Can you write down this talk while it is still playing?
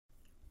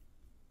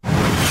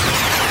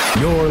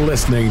You're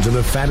listening to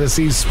the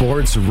Fantasy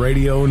Sports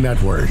Radio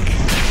Network.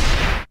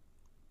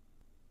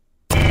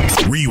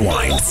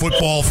 Rewind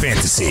Football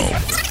Fantasy.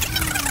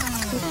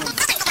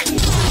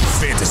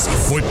 Fantasy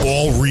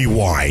Football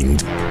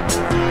Rewind.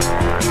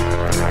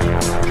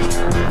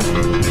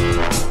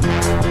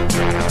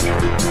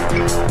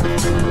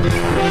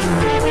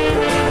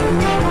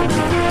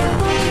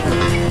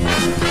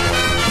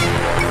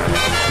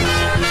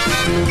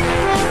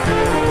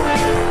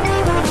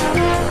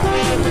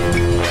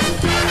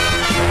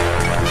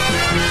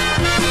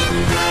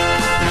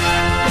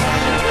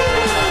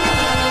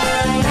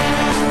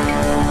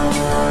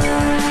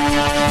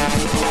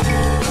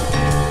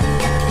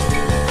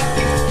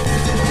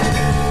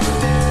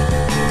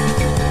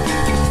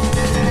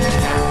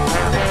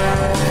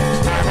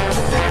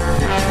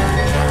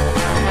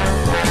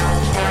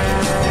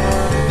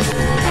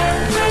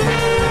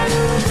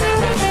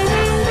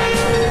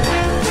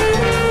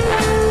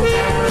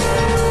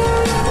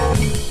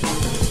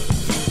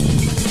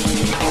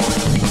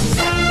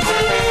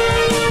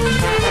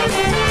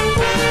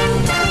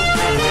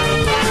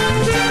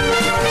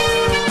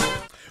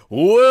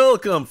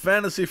 Welcome,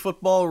 Fantasy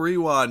Football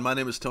Rewind. My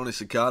name is Tony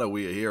Cicada.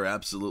 We are here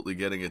absolutely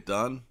getting it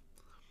done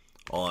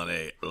on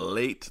a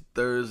late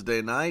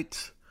Thursday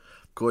night.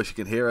 Of course, you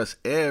can hear us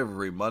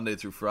every Monday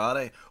through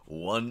Friday,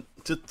 1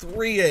 to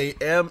 3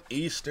 a.m.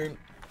 Eastern,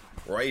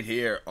 right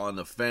here on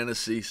the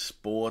Fantasy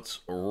Sports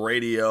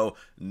Radio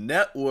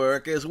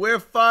Network as we're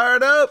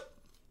fired up.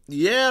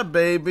 Yeah,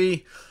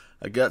 baby.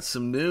 I got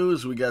some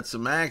news, we got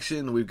some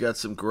action, we've got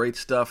some great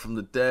stuff from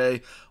the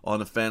day on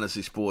the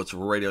Fantasy Sports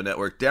Radio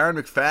Network. Darren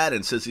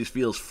McFadden says he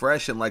feels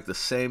fresh and like the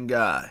same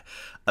guy.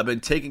 I've been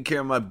taking care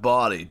of my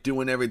body,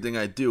 doing everything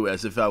I do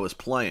as if I was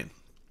playing.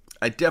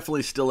 I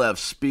definitely still have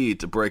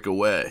speed to break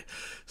away.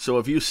 So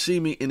if you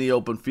see me in the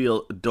open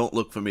field, don't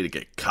look for me to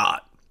get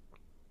caught.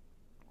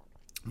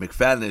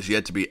 McFadden is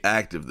yet to be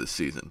active this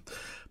season,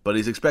 but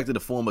he's expected to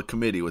form a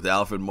committee with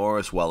Alfred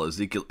Morris while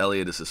Ezekiel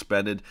Elliott is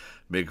suspended.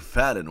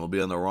 McFadden will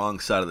be on the wrong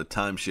side of the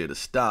timeshare to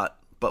start,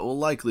 but will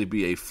likely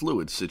be a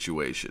fluid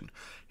situation.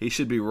 He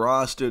should be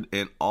rostered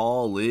in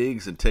all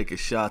leagues and take a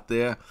shot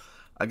there.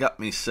 I got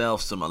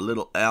myself some a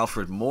little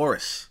Alfred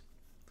Morris.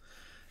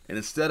 And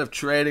instead of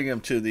trading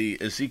him to the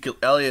Ezekiel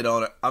Elliott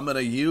owner, I'm going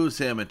to use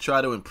him and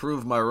try to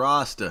improve my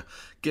roster.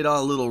 Get on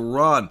a little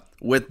run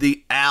with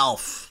the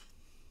Alf.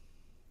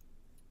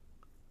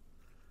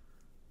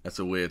 That's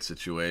a weird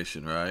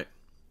situation, right?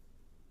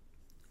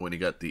 When you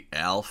got the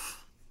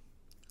Alf.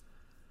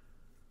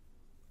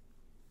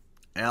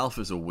 Alf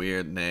is a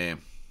weird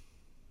name.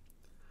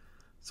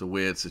 It's a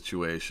weird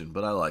situation,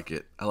 but I like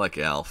it. I like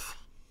Alf.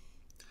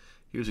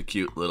 He was a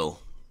cute little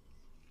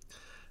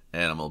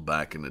animal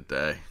back in the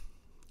day.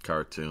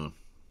 Cartoon.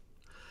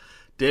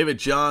 David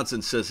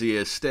Johnson says he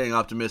is staying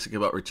optimistic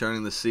about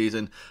returning this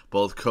season.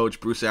 Both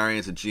Coach Bruce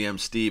Arians and GM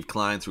Steve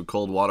Klein threw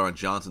cold water on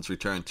Johnson's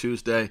return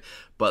Tuesday,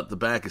 but the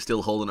back is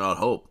still holding out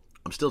hope.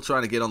 I'm still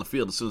trying to get on the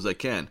field as soon as I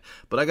can,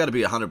 but I got to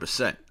be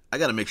 100%. I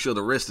got to make sure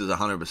the wrist is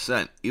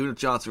 100%. Even if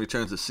Johnson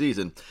returns this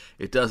season,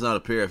 it does not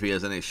appear if he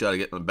has any shot of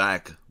getting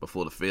back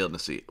before the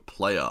fantasy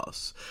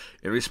playoffs.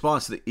 In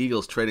response to the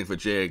Eagles trading for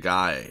Jay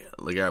Ajayi,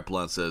 LeGarrette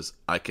Blount says,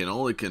 I can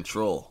only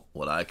control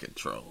what I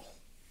control.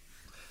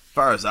 As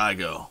far as I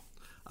go,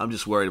 I'm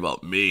just worried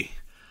about me.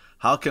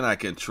 How can I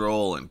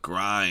control and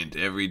grind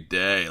every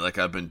day like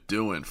I've been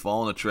doing?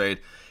 Following the trade,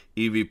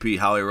 EVP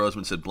Howie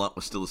Roseman said Blount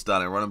was still a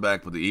starting running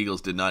back, but the Eagles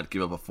did not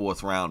give up a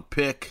fourth-round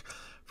pick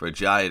for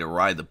Ajayi to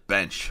ride the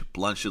bench.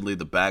 Blount should lead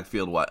the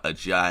backfield while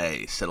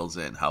Ajayi settles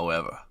in.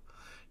 However,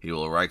 he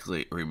will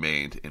likely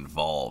remain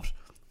involved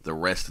the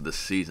rest of the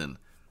season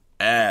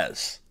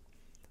as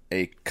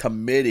a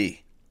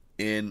committee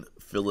in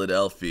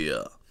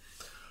Philadelphia.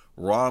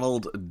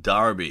 Ronald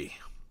Darby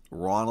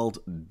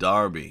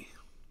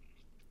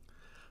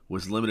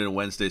was limited in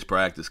Wednesday's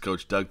practice.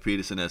 Coach Doug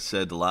Peterson has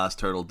said the last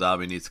hurdle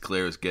Darby needs to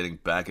clear is getting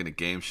back into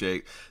game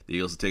shape. The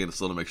Eagles are taking it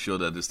slow to make sure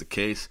that is the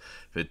case.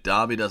 If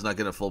Darby does not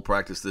get a full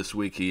practice this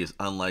week, he is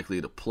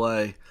unlikely to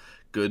play.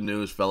 Good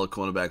news, fellow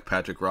cornerback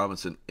Patrick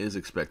Robinson is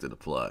expected to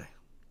play.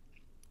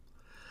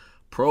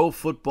 Pro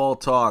Football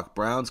Talk,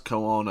 Browns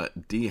co-owner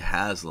Dee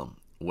Haslam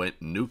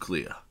went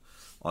nuclear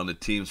on the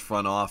team's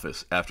front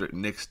office after it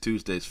nixed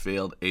Tuesday's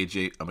failed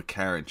A.J.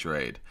 McCarron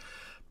trade.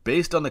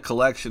 Based on the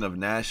collection of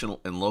national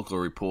and local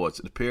reports,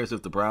 it appears as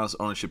if the Browns'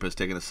 ownership has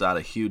taken a side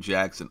of Hugh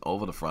Jackson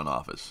over the front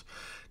office.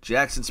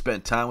 Jackson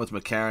spent time with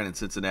McCarron in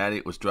Cincinnati.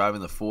 It was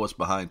driving the force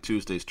behind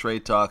Tuesday's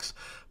trade talks.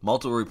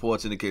 Multiple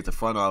reports indicate the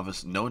front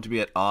office, known to be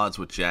at odds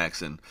with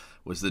Jackson,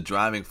 was the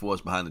driving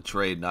force behind the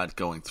trade not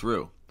going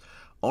through.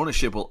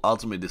 Ownership will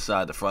ultimately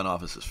decide the front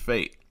office's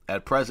fate.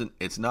 At present,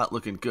 it's not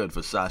looking good for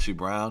Sashi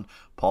Brown,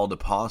 Paul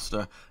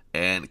DePoster,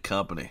 and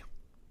company.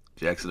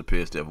 Jackson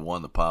appears to have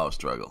won the power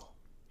struggle.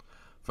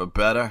 For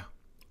better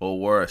or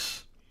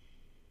worse,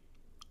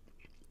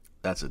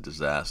 that's a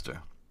disaster.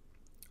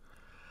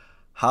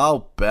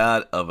 How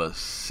bad of a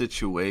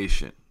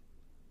situation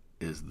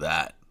is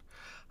that?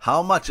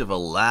 How much of a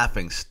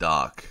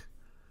laughingstock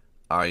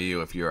are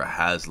you if you're a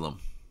Haslam?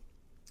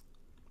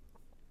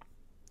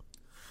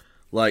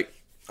 Like,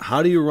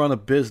 how do you run a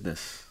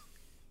business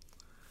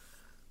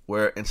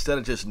where instead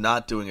of just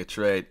not doing a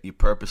trade, you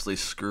purposely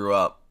screw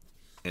up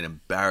and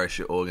embarrass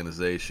your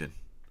organization?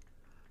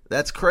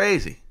 That's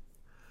crazy.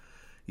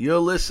 You're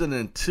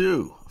listening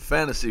to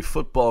Fantasy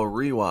Football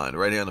Rewind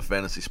right here on the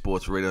Fantasy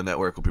Sports Radio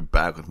Network. We'll be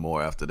back with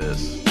more after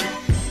this.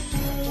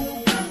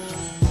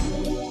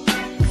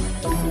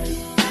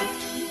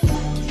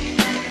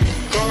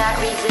 Do not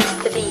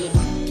resist the beat.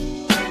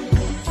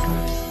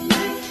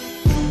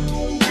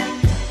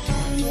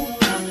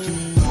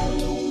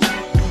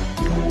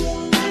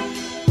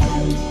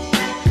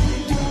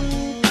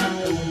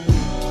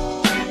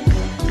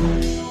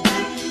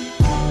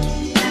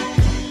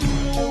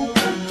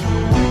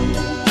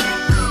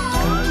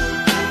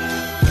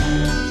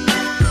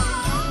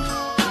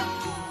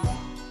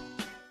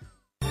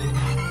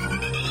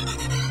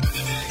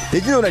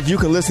 Did you know that you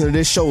can listen to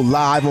this show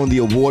live on the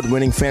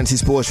award-winning Fantasy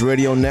Sports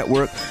Radio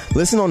Network?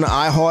 Listen on the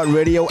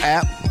iHeartRadio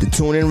app, the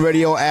TuneIn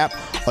Radio app,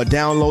 or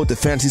download the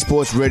Fantasy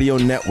Sports Radio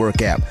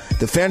Network app.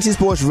 The Fantasy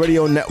Sports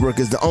Radio Network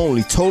is the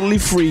only totally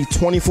free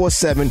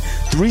 24/7,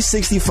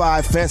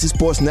 365 fantasy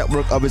sports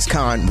network of its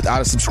kind without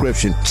a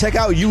subscription. Check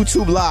out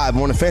YouTube Live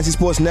on the Fantasy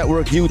Sports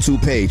Network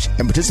YouTube page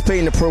and participate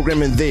in the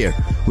programming there,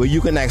 where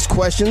you can ask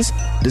questions,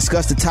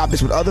 discuss the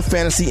topics with other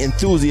fantasy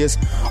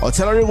enthusiasts, or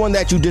tell everyone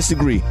that you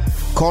disagree.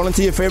 Call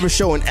into your favorite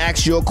show and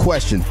ask your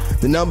question.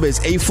 The number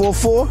is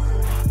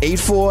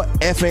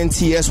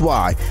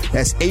 844-84-FNTSY.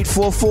 That's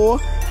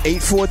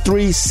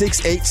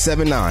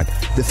 844-843-6879.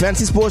 The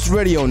Fantasy Sports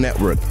Radio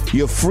Network,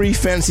 your free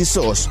fantasy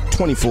source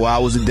 24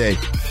 hours a day.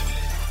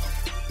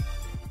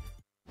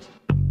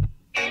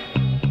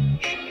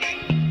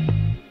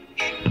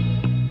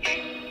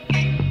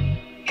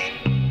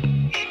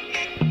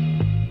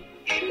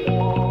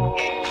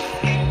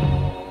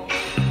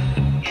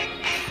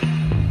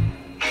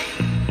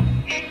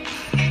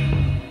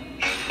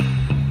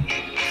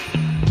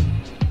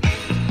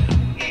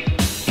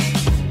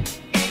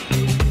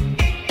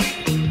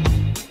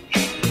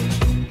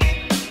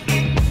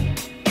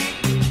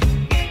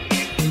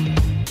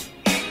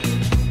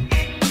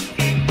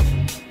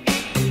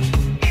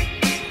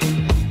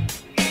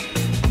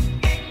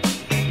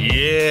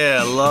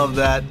 Love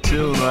that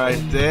tune right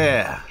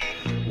there.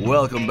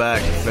 Welcome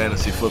back to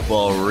Fantasy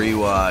Football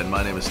Rewind.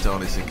 My name is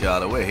Tony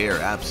Cicada. We're here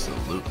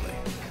absolutely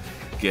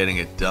getting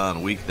it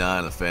done. Week 9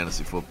 of the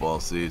fantasy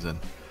football season.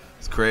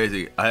 It's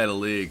crazy. I had a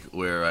league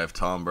where I have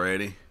Tom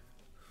Brady.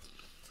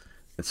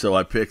 And so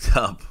I put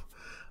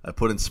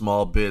in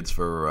small bids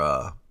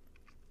for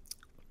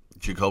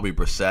Jacoby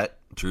Brissett,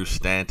 Drew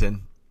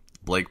Stanton,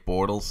 Blake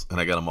Bortles, and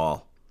I got them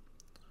all.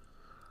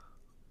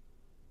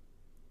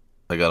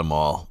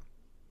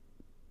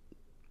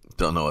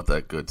 Don't know what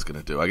that good's going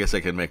to do. I guess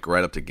I can make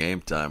right up to game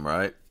time,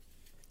 right?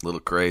 A little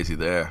crazy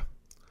there.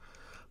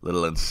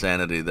 Little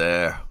insanity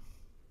there.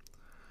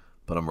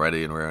 But I'm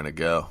ready and raring to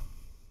go.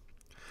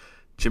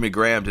 Jimmy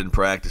Graham didn't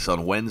practice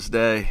on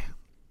Wednesday.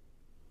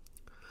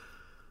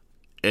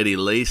 Eddie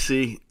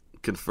Lacy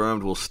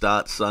confirmed will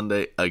start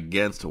Sunday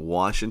against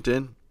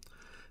Washington.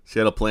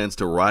 Seattle plans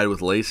to ride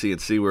with Lacy and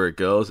see where it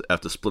goes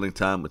after splitting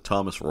time with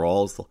Thomas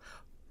Rawls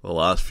the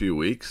last few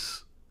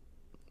weeks.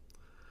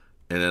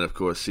 And then, of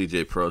course,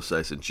 C.J.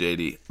 Prosise and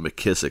J.D.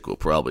 McKissick will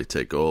probably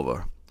take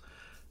over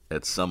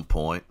at some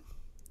point.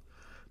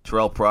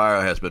 Terrell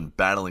Pryor has been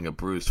battling a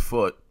bruised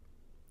foot.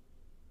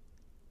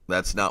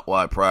 That's not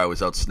why Pryor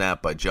was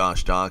outsnapped by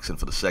Josh Doctson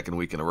for the second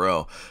week in a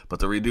row, but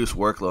the reduced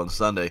workload on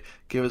Sunday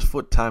gave his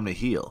foot time to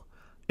heal.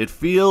 It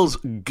feels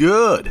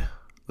good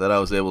that I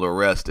was able to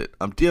rest it.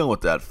 I'm dealing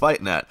with that,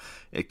 fighting that.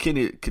 It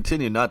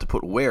continued not to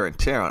put wear and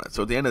tear on it,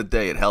 so at the end of the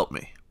day, it helped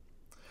me.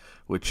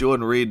 With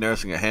Jordan Reed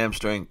nursing a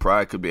hamstring,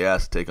 Pryor could be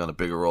asked to take on a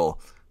bigger role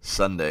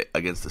Sunday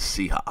against the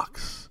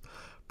Seahawks.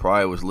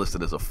 Pryor was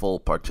listed as a full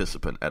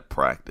participant at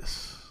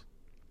practice.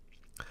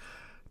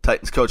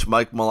 Titans coach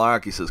Mike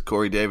Mularkey says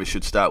Corey Davis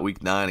should start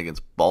Week 9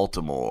 against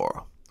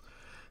Baltimore.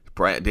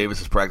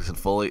 Davis is practicing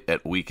fully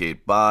at Week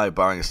 8 bye.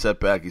 Barring a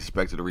setback, he's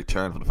expected to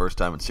return for the first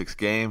time in 6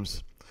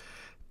 games.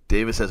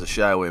 Davis has a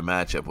shy-away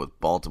matchup with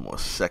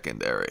Baltimore's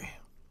secondary.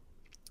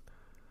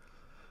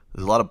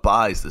 There's a lot of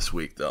byes this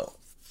week, though.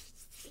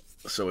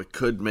 So it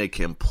could make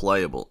him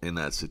playable in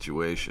that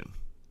situation.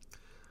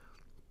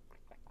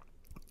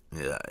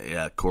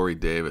 Yeah, Corey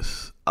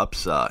Davis.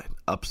 Upside.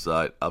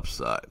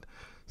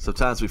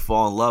 Sometimes we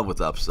fall in love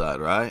with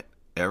upside, right?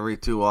 Every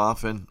so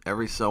often,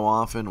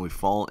 we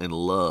fall in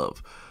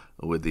love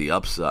with the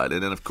upside.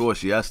 And then, of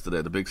course,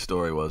 yesterday, the big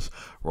story was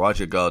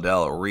Roger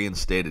Goodell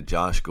reinstated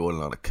Josh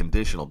Gordon on a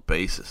conditional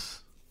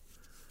basis.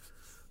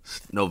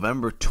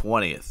 November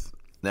 20th.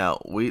 Now,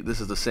 this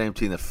is the same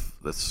team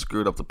that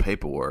screwed up the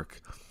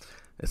paperwork.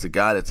 It's a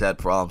guy that's had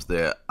problems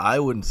there. I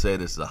wouldn't say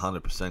this is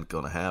 100%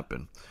 going to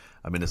happen.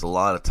 I mean, there's a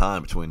lot of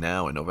time between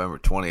now and November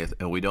 20th,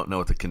 and we don't know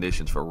what the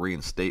conditions for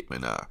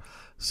reinstatement are.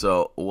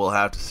 So we'll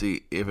have to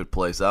see if it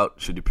plays out.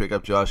 Should you pick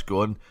up Josh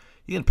Gordon?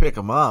 You can pick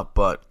him up,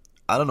 but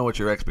I don't know what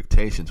your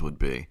expectations would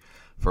be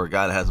for a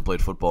guy that hasn't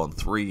played football in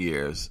 3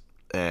 years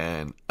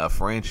and a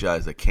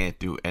franchise that can't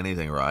do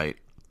anything right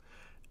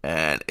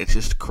And it's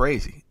just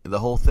crazy. The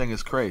whole thing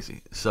is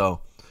crazy.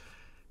 So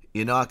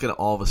you're not going to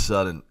all of a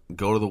sudden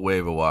go to the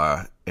waiver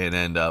wire and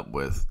end up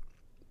with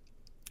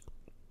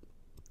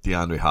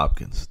DeAndre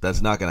Hopkins.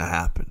 That's not going to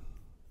happen.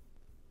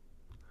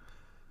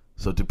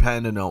 So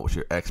depending on what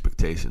your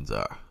expectations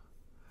are,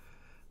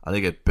 I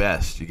think at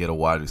best you get a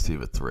wide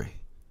receiver 3.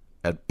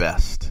 At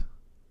best.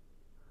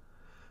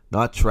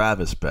 Not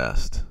Travis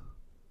Best,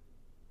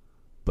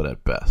 but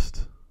at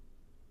best.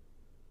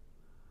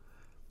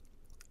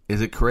 Is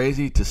it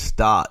crazy to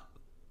start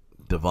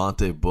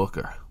Devontae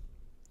Booker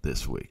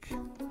this week?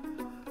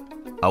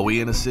 Are we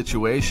in a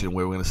situation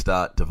where we're going to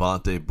start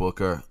Devontae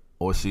Booker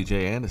or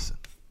CJ Anderson?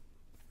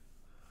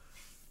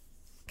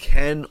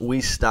 Can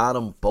we start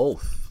them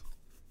both?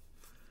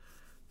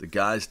 The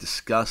guys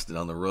discussed it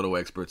on the Roto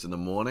Experts in the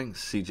morning.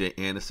 CJ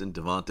Anderson,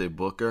 Devontae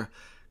Booker,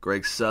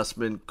 Greg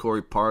Sussman,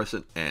 Corey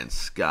Parson, and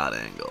Scott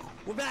Engel.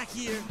 We're back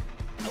here,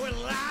 and we're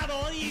live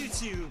on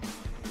YouTube.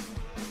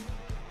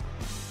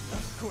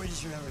 Corey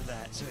just remembered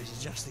that, so he's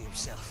adjusting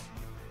himself.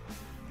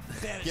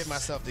 Get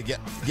myself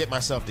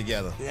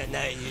together. Yeah,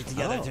 now you're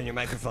together. Turn your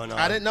microphone on.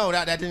 I didn't know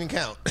that didn't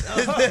count.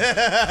 Why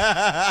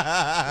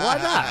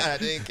not? That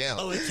didn't count.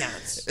 Oh, it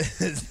counts.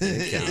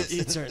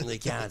 It certainly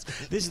counts.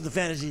 This is the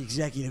fantasy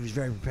executive who's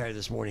very prepared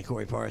this morning,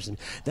 Corey Parson.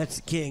 That's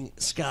the king,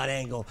 Scott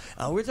Engel.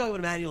 We're talking about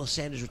Emmanuel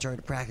Sanders' return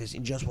to practice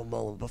in just one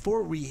moment.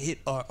 Before we hit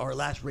our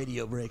last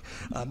radio break,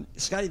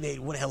 Scotty made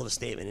one hell of a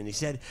statement, and he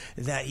said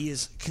that he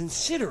is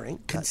considering,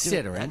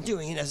 not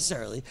doing it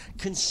necessarily,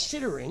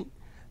 considering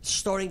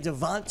starting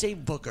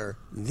Devontae Booker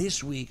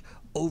this week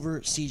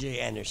over C.J.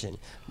 Anderson.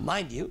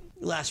 Mind you,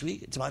 last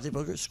week, Devontae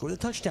Booker scored a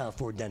touchdown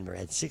for Denver.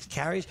 Had 6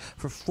 carries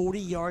for 40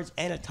 yards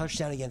and a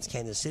touchdown against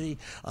Kansas City.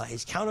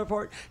 His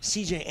counterpart,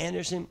 C.J.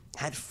 Anderson,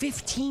 had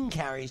 15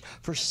 carries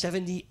for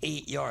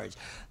 78 yards.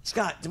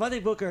 Scott,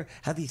 Devontae Booker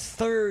had the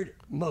 3rd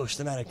most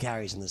amount of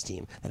carries in this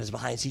team. That is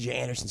behind C.J.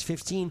 Anderson's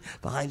 15,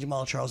 behind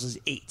Jamal Charles's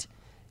 8.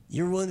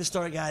 You're willing to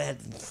start a guy that had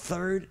the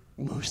 3rd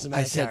most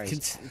amount of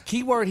carries.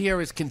 Key word here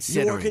is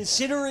considering. You were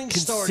considering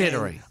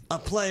starting a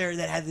player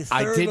that had the 3rd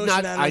most amount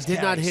of carries. I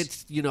did not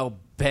hit,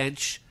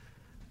 bench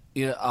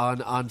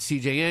on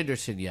C.J.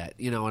 Anderson yet.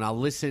 And I'll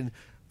listen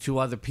to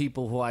other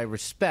people who I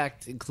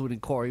respect,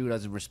 including Corey, who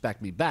doesn't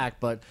respect me back.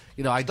 But,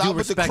 I do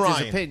respect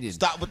his opinion.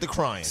 Stop with the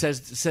crying.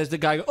 Says the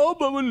guy, I'm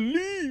going to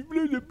leave,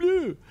 blah,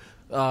 blah,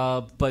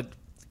 blah. But...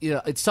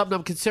 it's something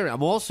I'm considering.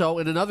 I'm also,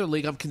 in another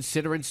league, I'm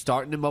considering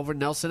starting him over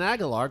Nelson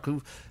Aguilar,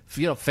 who,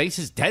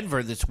 faces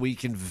Denver this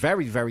week and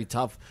very, very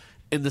tough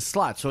in the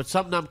slot. So it's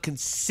something I'm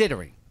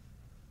considering.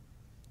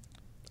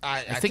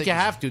 I think you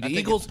have to. The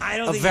Eagles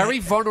are very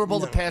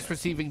vulnerable to pass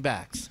receiving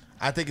backs.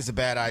 I think it's a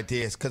bad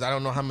idea because I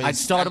don't know how many. I'd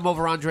start him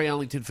over Andre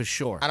Ellington for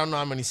sure. I don't know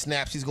how many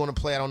snaps he's going to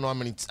play. I don't know how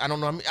many.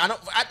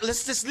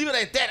 Let's just leave it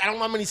at that. I don't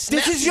know how many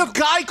snaps. This is your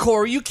guy,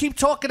 Corey. You keep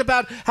talking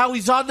about how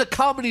he's on the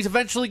come and he's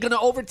eventually going to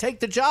overtake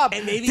the job.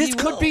 And maybe this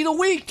could be the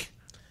week.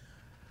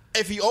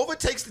 If he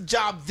overtakes the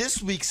job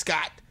this week,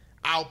 Scott,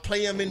 I'll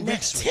play him in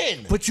week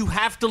 10. But you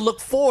have to look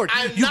forward.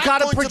 You got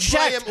to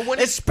project,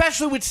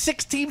 especially with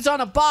 6 teams on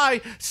a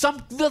bye.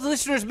 Some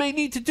listeners may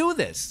need to do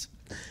this.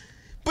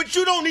 But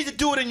you don't need to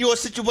do it in your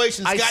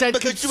situation, Scott,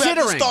 because you have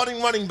the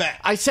starting running back.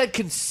 I said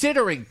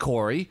considering,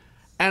 Corey,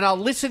 and I'll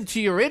listen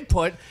to your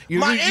input.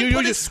 My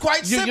input is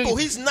quite simple.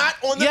 He's not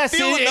on the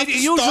field enough to start right now. Yes,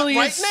 it usually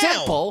is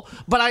simple,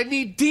 but I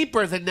need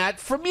deeper than that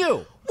from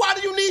you. Why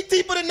do you need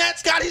deeper than that,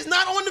 Scott? He's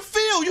not on the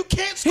field. You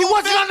can't score. He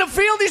wasn't on the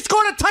field. He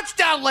scored a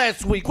touchdown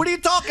last week. What are you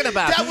talking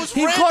about? That was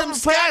random,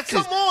 Scott.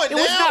 Come on, It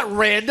was not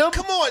random.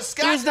 Come on,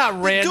 Scott. It was not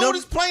random. The dude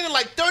is playing in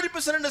like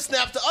 30% of the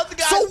snaps. The other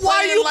guys. So why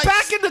are you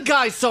backing the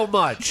guy so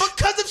much?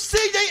 Because of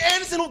C.J.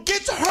 Anderson, who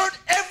gets hurt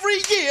every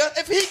year.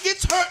 If he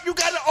gets hurt, you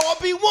got an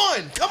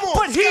RB1. Come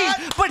on,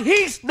 Scott. But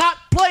he's not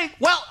playing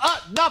well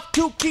enough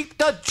to keep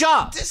the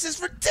job. This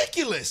is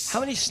ridiculous.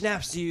 How many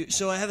snaps do you?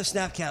 So I have a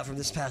snap count from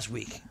this past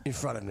week in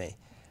front of me.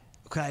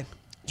 Okay.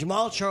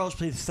 Jamal Charles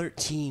played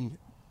 13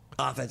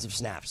 offensive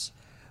snaps.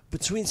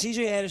 Between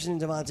C.J. Anderson and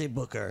Devontae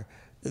Booker,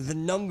 the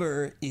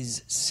number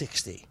is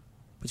 60.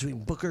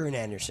 Between Booker and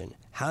Anderson.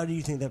 How do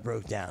you think that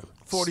broke down?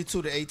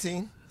 42 to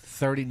 18?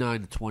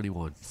 39 to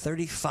 21.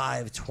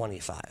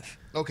 35-25.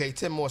 Okay,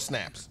 10 more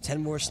snaps.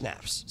 10 more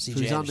snaps. So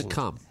he's on the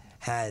come.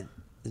 Had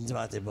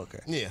Devontae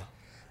Booker. Yeah.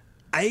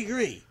 I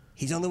agree.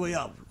 He's on the way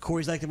up.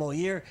 Corey's liked him all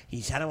year.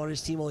 He's had him on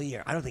his team all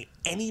year. I don't think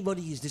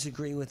anybody is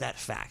disagreeing with that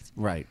fact.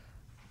 Right.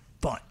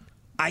 But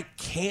I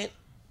can't,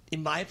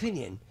 in my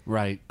opinion,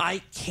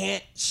 I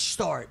can't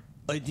start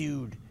a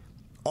dude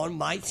on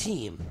my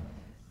team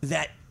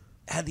that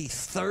had the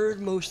 3rd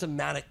most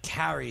amount of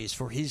carries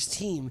for his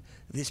team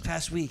this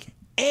past week.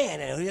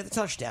 And I know he had the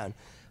touchdown,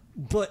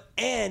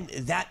 and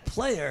that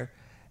player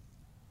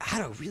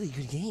had a really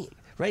good game,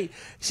 right?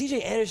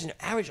 C.J. Anderson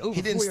averaged over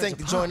 4 yards a pop. He didn't stink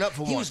to join up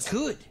for once. He was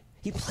good.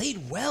 He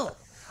played well.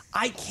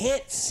 I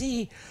can't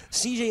see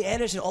C.J.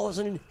 Anderson all of a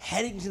sudden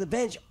heading to the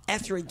bench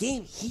after a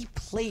game he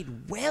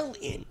played well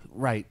in.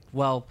 Right.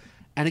 Well,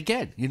 and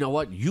again, you know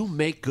what? You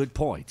make good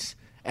points.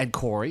 And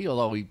Corey,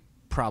 although he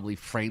probably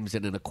frames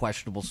it in a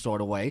questionable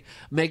sort of way,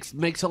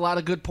 makes a lot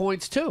of good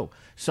points too.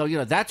 So,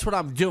 that's what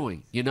I'm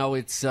doing.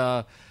 It's,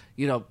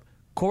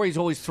 Corey's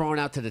always throwing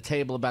out to the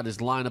table about his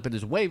lineup and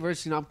his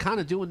waivers. I'm kind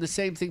of doing the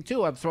same thing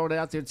too. I'm throwing it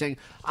out there and saying,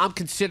 I'm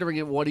considering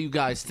it. What do you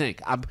guys think?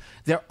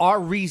 There are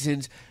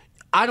reasons.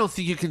 I don't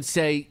think you can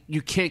say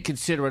you can't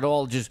consider it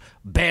all, just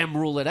bam,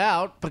 rule it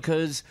out,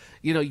 because,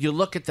 you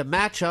look at the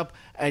matchup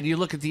and you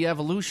look at the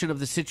evolution of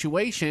the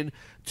situation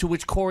to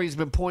which Corey's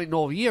been pointing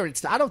all year.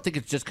 I don't think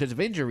it's just because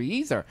of injury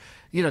either.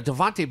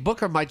 Devontae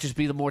Booker might just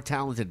be the more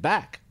talented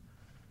back.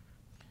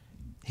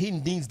 He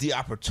needs the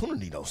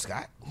opportunity, though,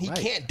 Scott. He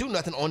can't do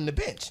nothing on the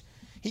bench.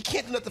 He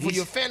can't do nothing for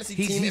your fantasy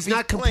team. He's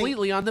not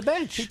completely on the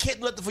bench. He can't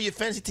do nothing for your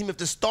fantasy team if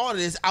the starter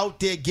is out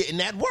there getting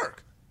that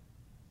work.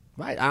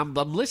 Right, I'm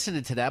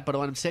listening to that, but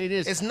what I'm saying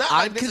is, it's not.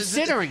 I'm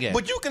considering it.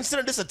 Would you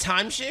consider this a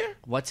timeshare?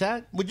 What's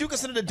that? Would you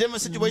consider the Denver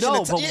situation?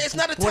 No, but it's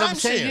not a timeshare. What I'm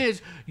saying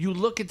is, you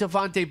look at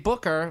Devontae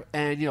Booker,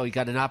 and he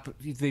got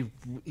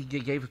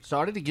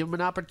started to give him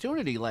an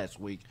opportunity last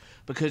week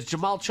because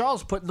Jamal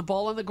Charles putting the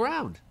ball on the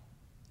ground.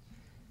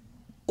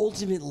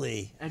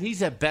 Ultimately, and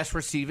he's at best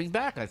receiving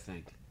back, I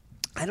think.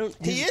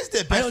 He is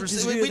the best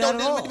receiver.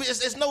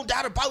 There's no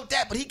doubt about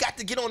that, but he got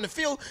to get on the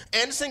field.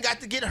 Anderson got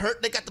to get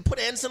hurt. They got to put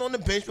Anderson on the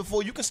bench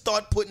before you can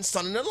start putting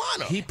Son in the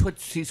lineup.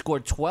 He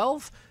scored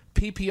 12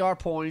 PPR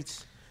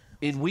points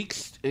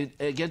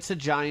against the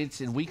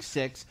Giants in week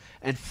 6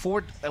 and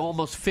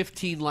almost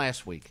 15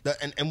 last week.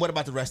 And what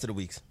about the rest of the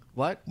weeks?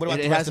 What? What about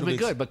it the rest hasn't of the been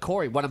weeks? good. But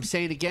Corey, what I'm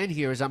saying again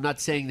here is I'm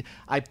not saying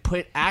I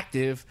put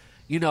active.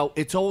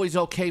 It's always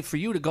okay for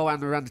you to go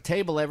around the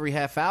table every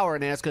half hour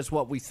and ask us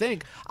what we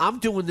think. I'm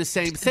doing the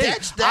same thing.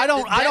 I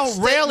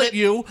don't rail at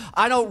you.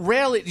 I don't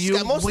rail at you.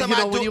 Scott, most of the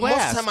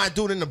time I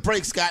do it in the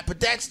break, Scott. But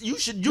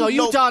you've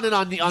done it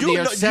on the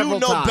air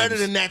several times. You know better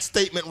than that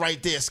statement right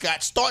there,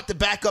 Scott. Start the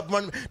backup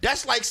run.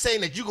 That's like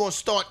saying that you're gonna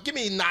start. Give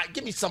me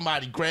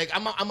somebody, Greg.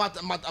 I'm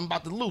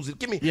about to lose it.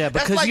 Give me. Yeah,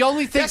 because he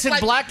only thinks in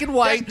black and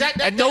white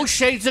and no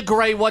shades of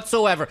gray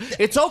whatsoever.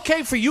 It's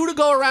okay for you to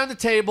go around the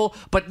table,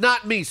 but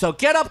not me. So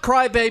get up,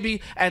 cry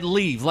baby, and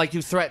leave like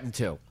you threatened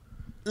to.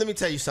 Let me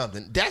tell you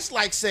something. That's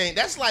like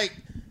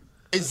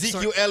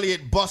Ezekiel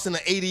Elliott busting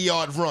an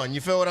 80-yard run.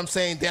 You feel what I'm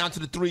saying? Down to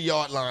the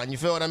 3-yard line. You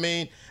feel what I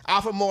mean?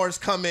 Alfred Morris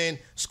come in,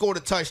 scored a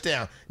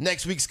touchdown.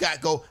 Next week,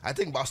 Scott I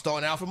think about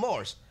starting Alfred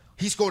Morris.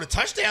 He scored a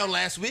touchdown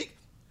last week.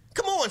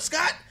 Come on,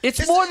 Scott.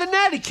 It's more than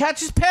that. He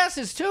catches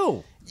passes,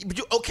 too. But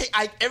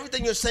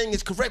everything you're saying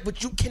is correct,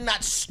 but you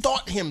cannot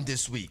start him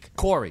this week.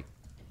 Corey,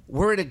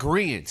 we're in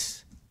agreement.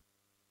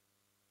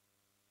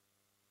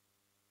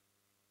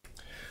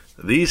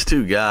 These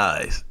two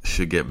guys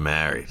should get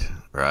married,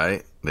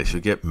 right? They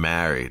should get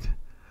married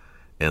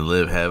and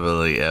live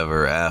happily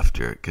ever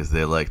after because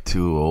they're like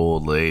two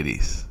old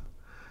ladies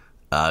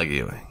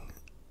arguing.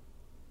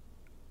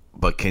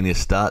 But can you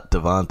start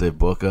Devontae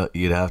Booker?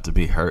 You'd have to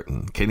be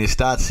hurting. Can you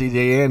start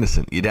C.J.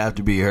 Anderson? You'd have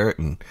to be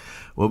hurting.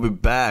 We'll be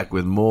back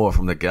with more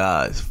from the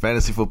guys.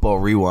 Fantasy Football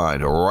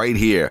Rewind right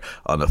here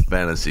on the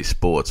Fantasy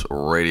Sports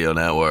Radio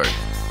Network.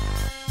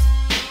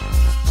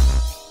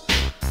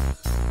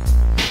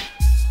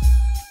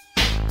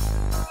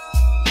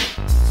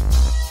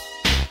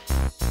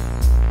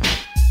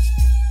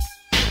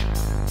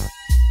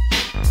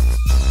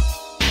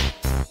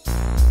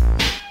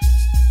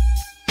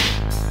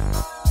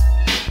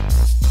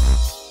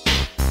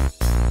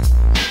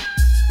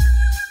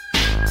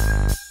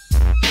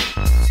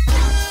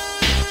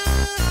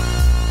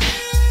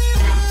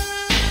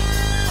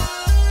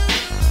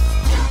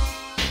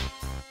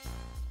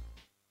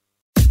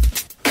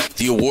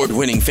 The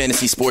award-winning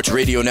Fantasy Sports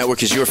Radio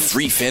Network is your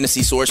free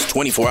fantasy source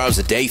 24 hours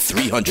a day,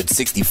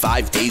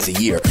 365 days a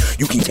year.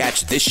 You can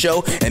catch this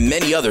show and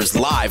many others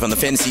live on the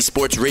Fantasy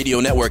Sports Radio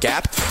Network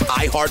app,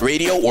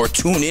 iHeartRadio, or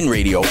TuneIn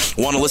Radio.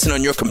 Want to listen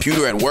on your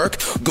computer at work?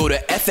 Go to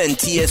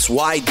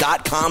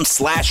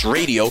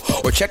fntsy.com/radio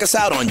or check us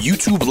out on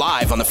YouTube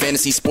Live on the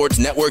Fantasy Sports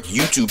Network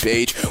YouTube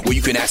page, where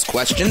you can ask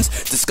questions,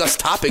 discuss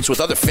topics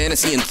with other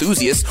fantasy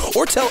enthusiasts,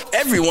 or tell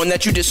everyone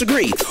that you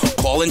disagree.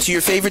 Call into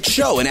your favorite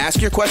show and ask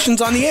your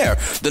questions on the air.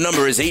 The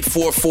number is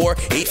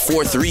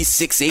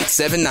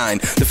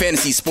 844-843-6879. The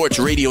Fantasy Sports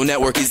Radio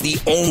Network is the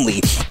only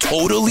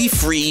totally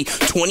free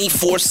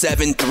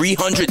 24/7,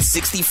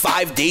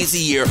 365 days a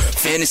year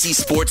fantasy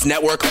sports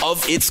network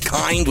of its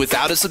kind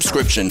without a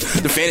subscription.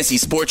 The Fantasy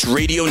Sports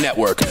Radio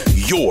Network,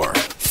 your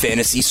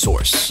fantasy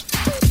source.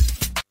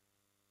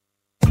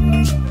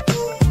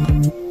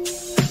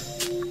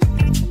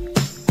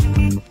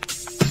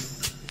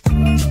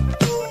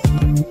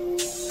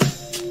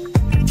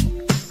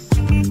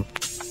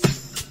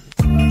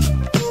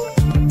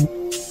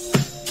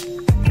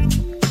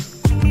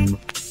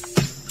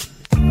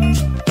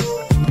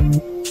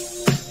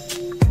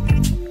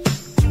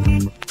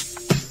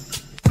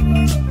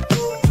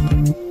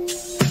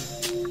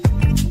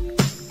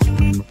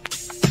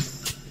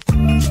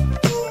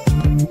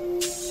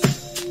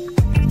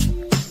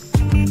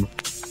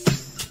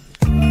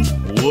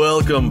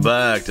 Welcome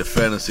back to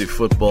Fantasy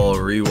Football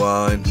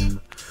Rewind.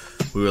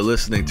 We were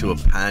listening to a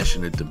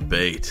passionate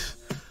debate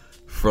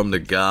from the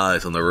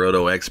guys on the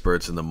Roto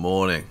Experts in the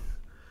morning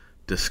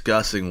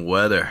discussing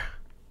whether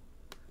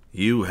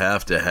you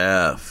have to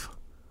have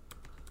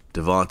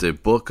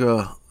Devontae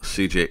Booker,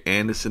 C.J.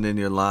 Anderson in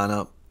your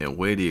lineup, and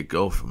where do you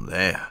go from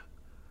there?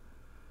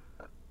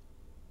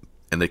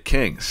 And the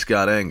King,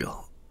 Scott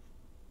Engel,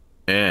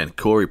 and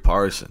Corey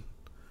Parson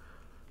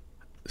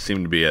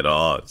seem to be at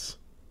odds.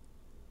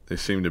 They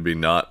seem to be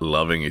not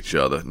loving each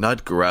other,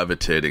 not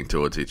gravitating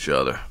towards each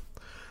other.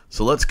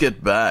 So let's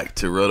get back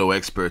to Roto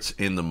Experts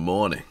in the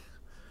morning,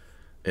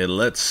 and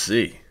let's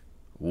see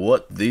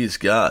what these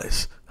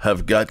guys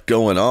have got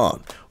going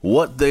on,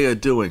 what they are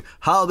doing,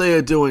 how they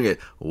are doing it,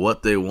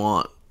 what they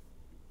want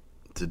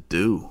to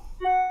do.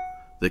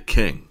 The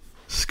King,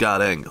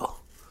 Scott Engel,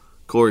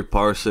 Corey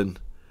Parson,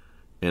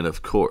 and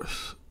of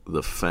course,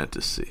 the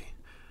Fantasy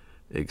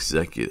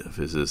Executive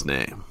is his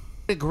name.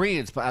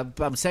 Agreement, but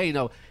I'm saying,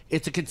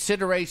 it's a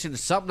consideration.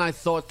 It's something I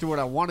thought through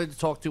and I wanted to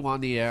talk to on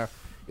the air.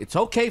 It's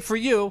okay for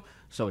you,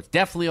 so it's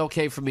definitely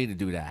okay for me to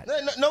do that.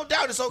 No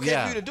doubt it's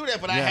okay for you to do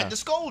that, but I had to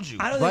scold you.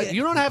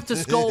 You don't have to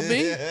scold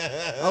me.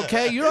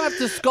 Okay? You don't have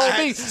to scold me.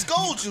 I had to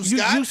scold you,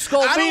 Scott. You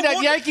scold me,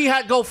 that Yankee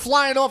hat go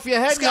flying off your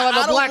head, Scott, and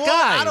you'll have a black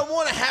eye. I don't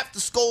want to have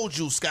to scold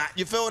you, Scott.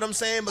 You feel what I'm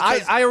saying?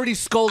 Because I already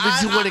scolded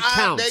you when it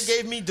counts. They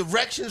gave me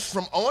directions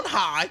from on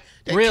high.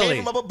 They Really?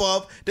 came from up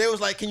above. They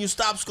was like, can you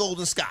stop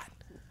scolding Scott?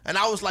 And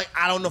I was like,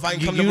 I don't know if I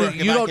can come to work.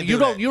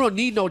 You don't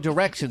need no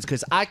directions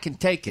because I can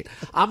take it.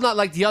 I'm not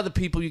like the other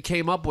people you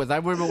came up with. I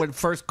remember when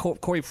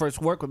Corey first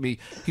worked with me,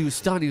 he was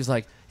stunned. He was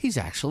like, he's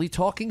actually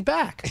talking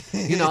back.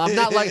 I'm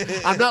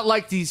not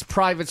like these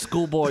private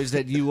school boys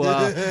that you grew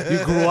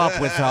up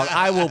with.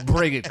 I will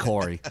bring it,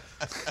 Corey.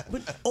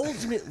 But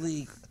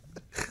ultimately,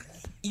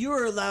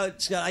 you're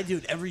allowed, Scott. I do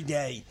it every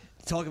day.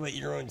 Talk about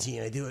your own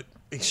team. I do it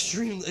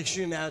extreme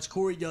amounts.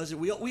 Corey does it.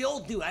 We all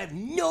do. I have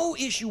no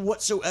issue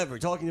whatsoever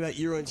talking about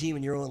your own team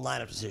and your own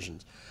lineup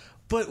decisions.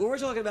 But when we're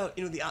talking about,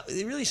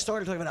 they really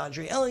started talking about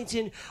Andre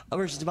Ellington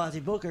versus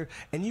Devontae Booker,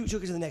 and you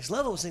took it to the next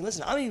level, saying,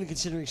 "Listen, I'm even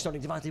considering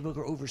starting Devontae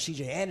Booker over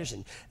C.J.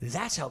 Anderson."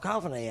 That's how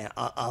confident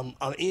I am.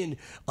 I'm in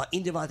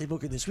Devontae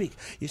Booker this week.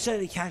 You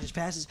said he catches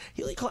passes.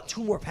 He only caught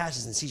 2 more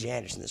passes than C.J.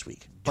 Anderson this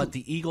week. But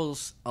the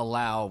Eagles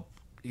allow,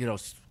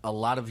 a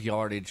lot of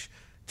yardage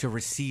to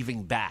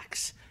receiving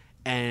backs,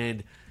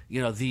 and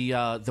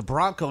the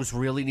Broncos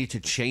really need to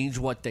change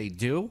what they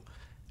do.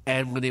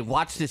 And when they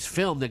watch this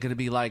film, they're going to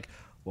be like,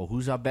 well,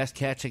 who's our best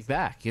catching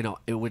back?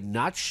 It would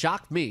not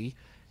shock me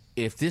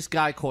if this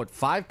guy caught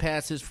 5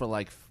 passes for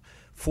like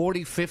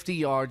 40, 50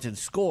 yards and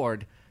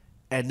scored,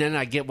 and then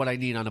I get what I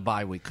need on a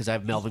bye week because I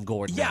have Melvin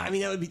Gordon. Yeah, now. I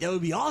mean, that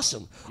would be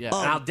awesome. Yeah,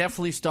 and I'll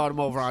definitely start him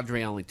over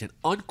Andre Ellington,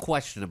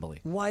 unquestionably.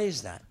 Why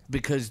is that?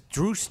 Because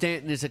Drew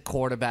Stanton is a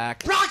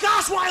quarterback. Brock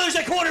Osweiler's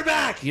a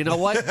quarterback! You know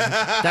what?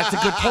 That's a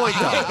good point,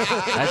 though.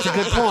 That's a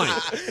good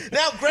point.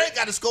 Now Greg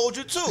got to scold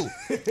you, too.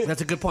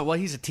 That's a good point. Well,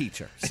 he's a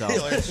teacher, so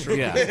that's true.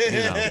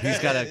 yeah, he's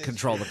got to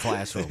control the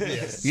classroom.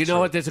 Yes, you know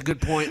what? That's a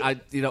good point.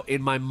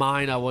 In my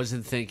mind, I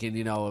wasn't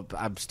thinking.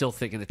 I'm still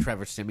thinking that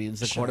Trevor Siemian's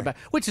the quarterback,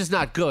 which is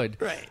not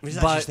good. Right.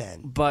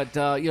 But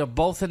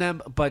both of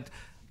them. But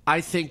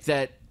I think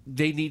that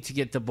they need to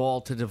get the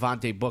ball to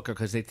Devontae Booker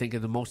because they think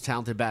of the most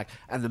talented back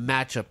and the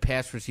matchup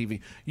pass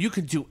receiving. You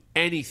can do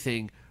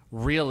anything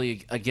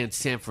really against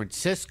San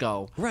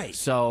Francisco. Right.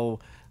 So,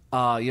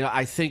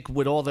 I think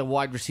with all the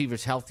wide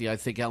receivers healthy, I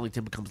think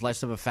Ellington becomes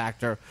less of a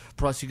factor.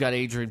 Plus, you got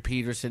Adrian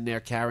Peterson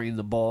there carrying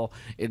the ball.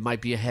 It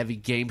might be a heavy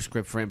game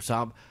script for him.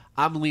 So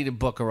I'm leaning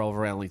Booker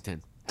over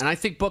Ellington. And I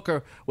think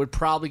Booker would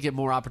probably get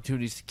more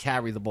opportunities to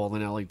carry the ball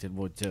than Ellington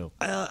would, too.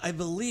 I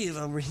believe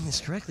I'm reading this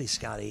correctly,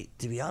 Scotty.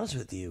 To be honest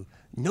with you,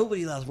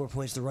 nobody allows more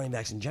points to running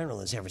backs in general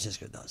than San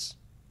Francisco does.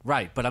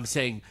 Right, but I'm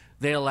saying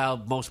they allow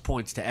most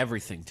points to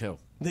everything, too.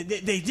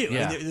 They do.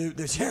 Yeah. I mean,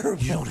 they're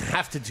terrible. You don't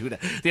have to do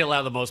that. They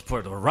allow the most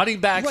points to the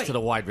running backs, to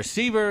the wide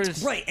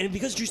receivers. Right, and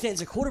because Drew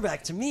Stanton's a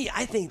quarterback, to me,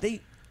 I think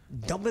they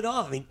dump it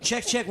off. I mean,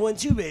 check,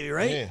 1-2, baby,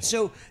 right? Yeah.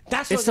 So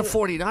that's it's the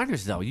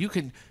 49ers, though. You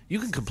can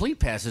complete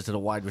passes to the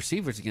wide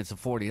receivers against the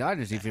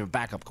 49ers if you're a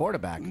backup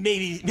quarterback.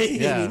 Maybe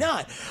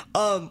not.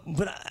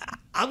 But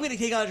I'm going to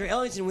take Andre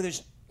Ellington when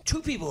there's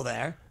 2 people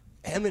there,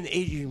 him and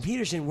Adrian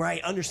Peterson, where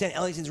I understand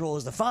Ellington's role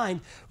is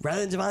defined,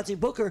 rather than Devontae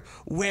Booker,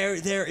 where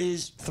there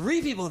is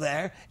 3 people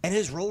there and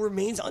his role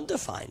remains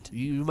undefined.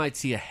 You might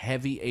see a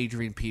heavy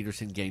Adrian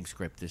Peterson game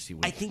script this week.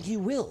 I think you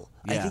will.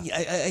 Yeah. I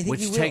think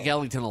Which you will. take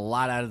Ellington a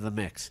lot out of the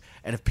mix.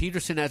 And if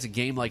Peterson has a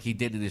game like he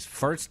did in his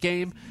first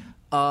game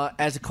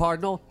as a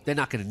Cardinal, they're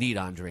not going to need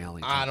Andre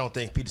Ellington. I don't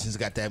think Peterson's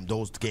got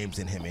those games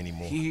in him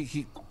anymore.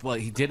 He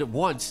did it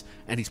once,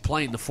 and he's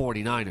playing the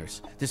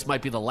 49ers. This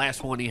might be the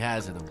last one he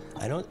has in him.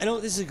 I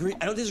don't disagree.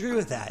 I don't disagree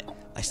with that.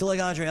 I still like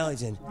Andre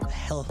Ellington a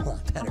hell of a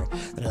lot better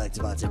than I like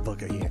Devontae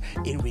Booker here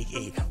in Week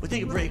 8. We'll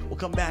take a break. We'll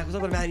come back. We'll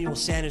talk about Emmanuel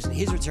Sanders and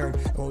his return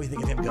and what we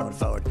think of him going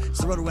forward.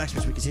 It's the Roto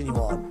Experts. We continue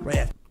on right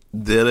after.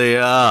 There they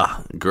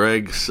are,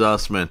 Greg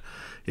Sussman.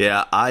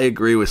 Yeah, I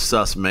agree with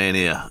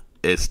Sussmania.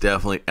 It's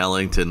definitely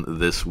Ellington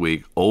this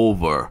week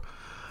over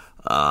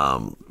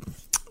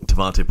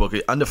Devontae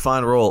Booker.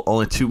 Undefined role,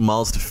 only 2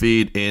 mouths to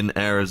feed in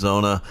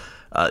Arizona.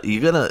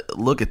 You're going to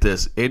look at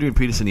this. Adrian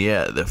Peterson,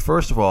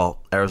 first of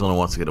all, Arizona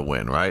wants to get a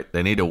win, right?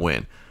 They need a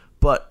win.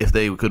 But if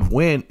they could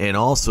win and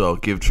also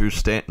give Drew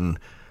Stanton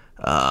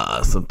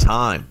some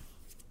time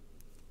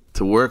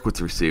to work with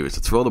the receivers, to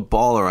throw the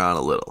ball around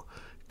a little,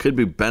 could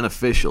be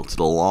beneficial to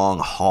the long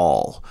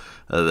haul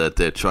that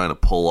they're trying to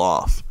pull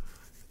off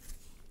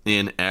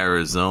in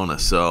Arizona.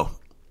 So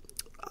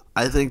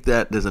I think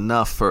that there's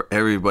enough for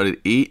everybody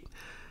to eat.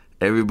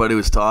 Everybody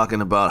was talking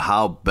about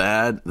how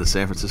bad the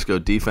San Francisco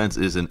defense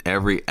is in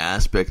every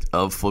aspect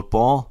of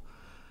football,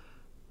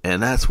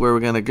 and that's where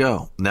we're going to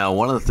go. Now,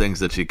 one of the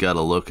things that you got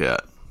to look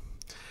at,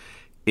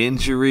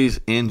 injuries.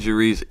 A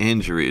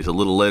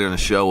little later in the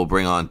show, we'll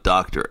bring on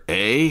Dr.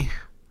 A.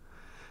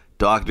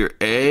 Dr.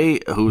 A,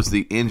 who's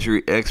the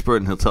injury expert,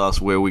 and he'll tell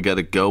us where we got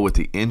to go with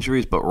the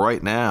injuries. But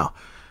right now,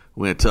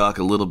 we're going to talk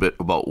a little bit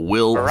about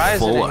Will Verizon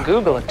Fuller. and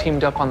Google have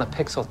teamed up on the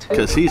Pixel 2.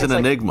 Because he's an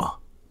enigma.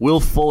 Will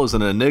Fuller's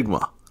an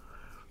enigma.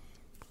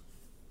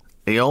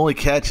 He only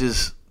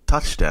catches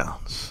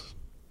touchdowns.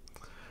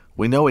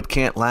 We know it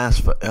can't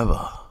last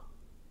forever.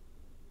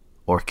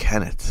 Or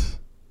can it?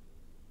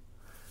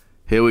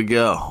 Here we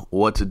go.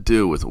 What to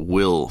do with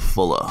Will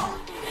Fuller.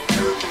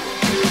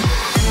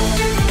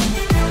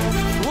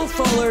 Will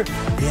Fuller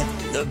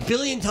had a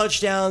billion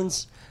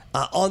touchdowns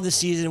on the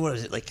season. What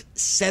is it, like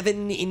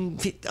 7 in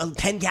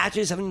 10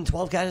 catches, 7 in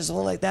 12 catches,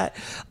 something like that?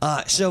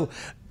 So,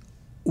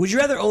 would you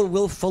rather own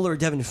Will Fuller or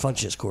Devin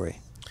Funchess, Corey?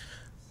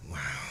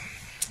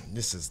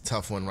 This is a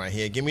tough one right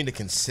here. Give me the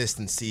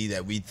consistency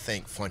that we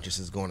think Funchess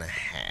is going to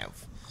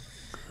have.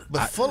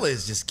 But Fuller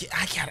is just,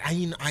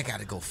 I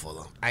gotta go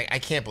Fuller. I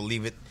can't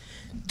believe it.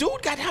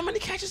 Dude, how many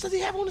catches does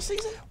he have on the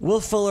season? Will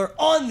Fuller,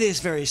 on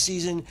this very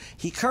season,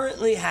 he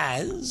currently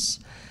has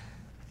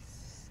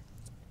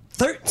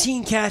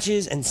 13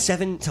 catches and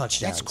 7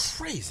 touchdowns. That's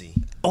crazy.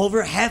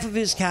 Over half of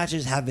his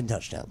catches have been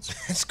touchdowns.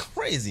 That's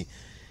crazy.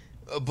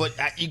 But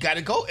you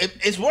gotta go.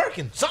 It's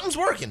working. Something's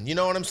working. You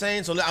know what I'm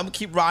saying? So I'm gonna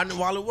keep riding it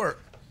while it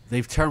works.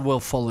 They've turned Will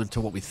Fuller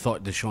into what we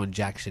thought Deshaun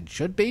Jackson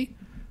should be.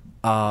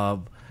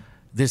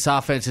 This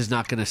offense is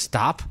not going to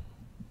stop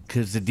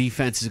because the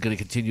defense is going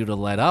to continue to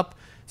let up.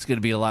 It's going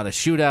to be a lot of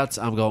shootouts.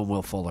 I'm going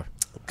Will Fuller.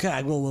 Okay,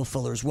 I go Will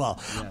Fuller as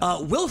well.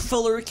 Yeah. Will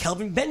Fuller,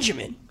 Kelvin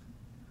Benjamin.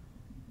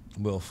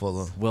 Will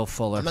Fuller.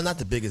 I'm not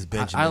the biggest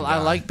Benjamin I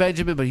like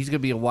Benjamin, but he's going to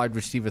be a wide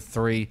receiver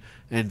 3,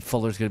 and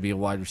Fuller's going to be a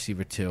wide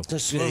receiver 2.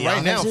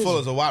 Right now,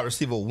 Fuller's a wide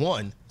receiver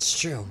 1. It's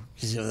true.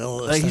 He's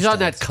on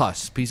that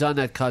cusp. He's on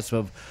that cusp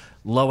of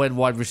low-end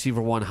wide receiver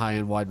 1,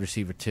 high-end wide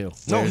receiver 2.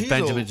 Whereas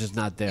Benjamin's just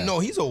not there. No,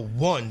 he's a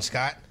 1,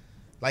 Scott.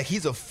 Like,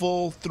 he's a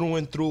full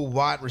through-and-through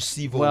wide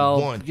receiver 1.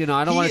 Well,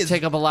 I don't want to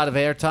take up a lot of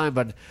airtime,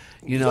 but,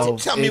 Don't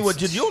tell me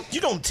what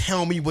you don't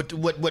tell me what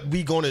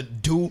we gonna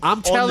do.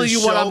 I'm telling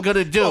you what I'm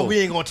gonna do. Oh, we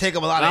ain't gonna take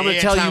up a lot of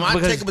airtime. I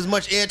take up as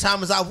much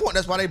airtime as I want.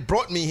 That's why they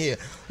brought me here.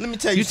 Let me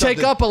tell you something. You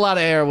take up a lot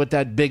of air with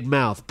that big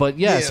mouth, but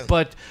yes, yeah.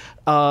 but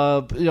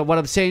what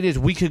I'm saying is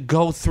we could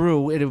go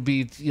through. It would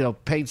be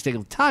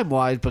painstaking time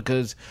wise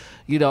because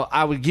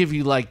I would give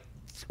you there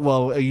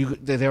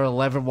are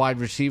 11 wide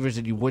receivers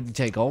and you wouldn't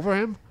take over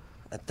him.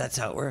 That's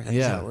how it works.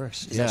 That's how it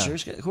works. Is that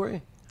yours,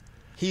 Corey?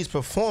 He's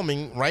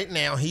performing right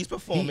now. He's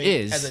performing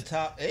as a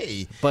top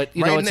A. But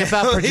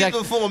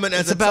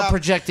it's about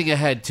projecting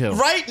ahead too.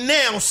 Right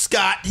now,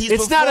 Scott,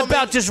 it's not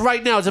about just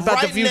right now. It's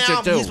about the future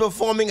now, too. He's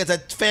performing as a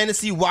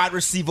fantasy wide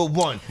receiver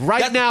 1.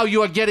 Right now,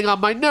 you are getting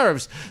on my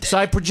nerves. So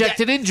I project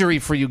an injury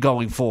for you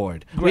going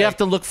forward. Right. We have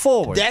to look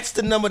forward. That's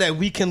the number that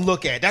we can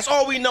look at. That's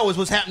all we know is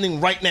what's happening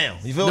right now.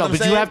 You feel what I'm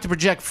saying? You have to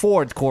project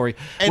forward, Corey.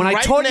 When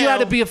I taught you how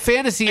to be a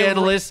fantasy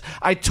analyst,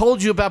 I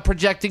told you about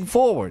projecting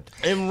forward.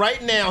 And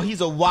right now, he's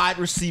a wide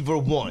receiver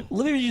 1.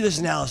 Let me read you this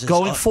analysis.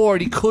 Going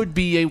forward, he could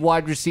be a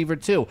wide receiver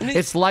 2.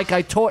 It's like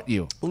I taught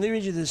you. Let me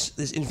read you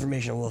this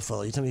information on Will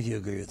Fuller. You tell me if you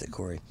agree with it,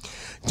 Corey.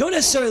 Don't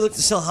necessarily look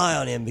to sell high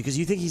on him because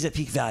you think he's at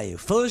peak value.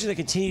 Fuller's going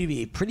to continue to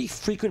be a pretty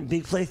frequent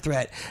big play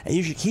threat, and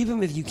you should keep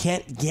him if you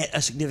can't get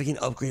a significant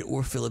upgrade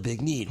or fill a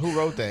big need. Who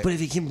wrote that? But if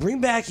he can bring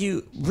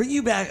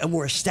you back a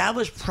more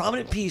established,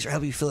 prominent piece or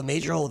help you fill a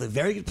major hole with a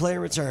very good player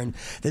in return,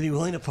 then be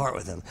willing to part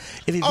with him.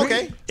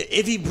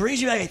 If he brings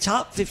you back a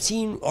top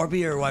 15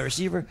 RB or wide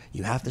receiver,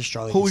 you have to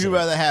strongly Who would you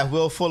rather have,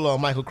 Will Fuller or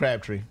Michael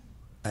Crabtree?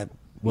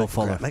 Will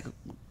Fuller.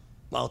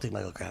 I'll take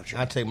Michael Crabtree.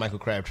 I'll take Michael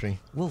Crabtree.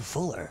 Will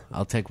Fuller.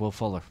 I'll take Will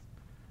Fuller.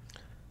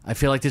 I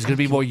feel like there's going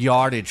to be more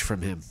yardage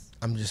from him.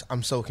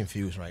 I'm so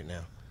confused right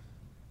now.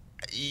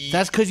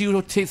 That's because you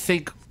don't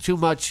think too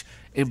much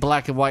in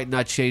black and white,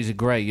 not shades of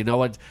gray. You know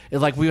what?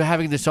 Like we were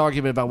having this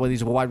argument about whether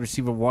he's a wide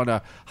receiver 1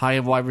 or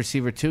high-end wide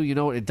receiver 2. You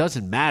know what? It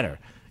doesn't matter.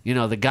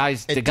 The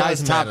guy's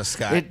top.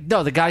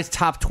 The guy's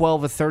top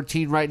 12 or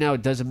 13 right now.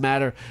 It doesn't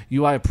matter.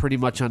 You are pretty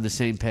much on the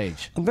same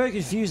page. I'm very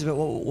confused about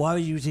why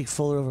would you take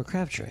Fuller over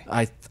Crabtree?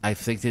 I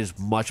think there's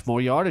much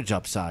more yardage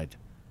upside.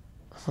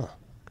 Huh.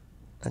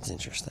 That's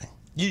interesting.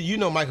 You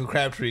know Michael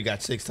Crabtree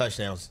got 6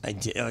 touchdowns. I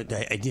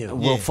do.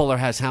 Will Fuller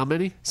has how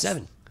many?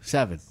 7.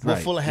 Will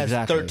Fuller has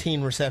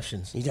 13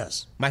 receptions. He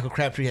does. Michael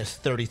Crabtree has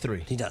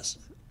 33. He does.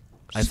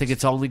 I think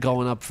it's only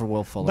going up for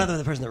Will Fuller. By the way,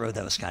 the person that wrote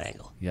that was Scott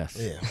Angle. Yes.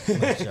 Yeah.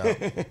 Nice job.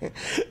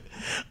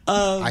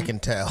 I can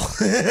tell.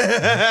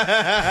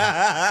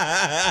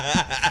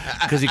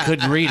 Because he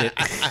couldn't read it.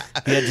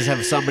 He had to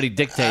have somebody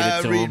dictate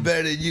it to read him.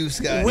 better than you,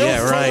 Scott. Will Yeah,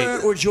 Fuller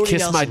right. or Jordy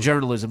Kiss Nelson? my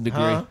journalism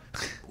degree.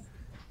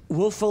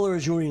 Will Fuller or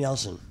Jordy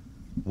Nelson?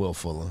 Will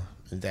Fuller.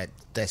 That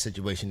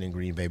situation in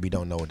Green Bay, we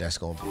don't know what that's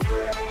going to be.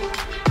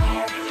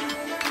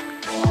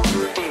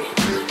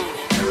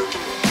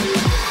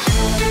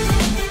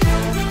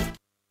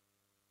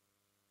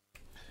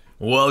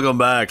 Welcome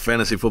back,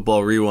 Fantasy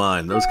Football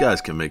Rewind. Those guys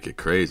can make it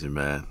crazy,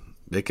 man.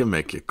 They can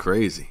make it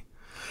crazy.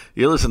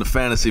 You listen to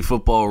Fantasy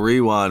Football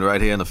Rewind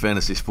right here on the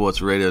Fantasy Sports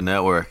Radio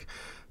Network.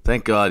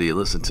 Thank God you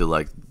listen to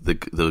like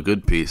the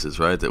good pieces,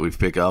 right, that we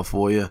pick out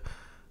for you.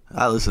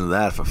 I listen to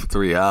that for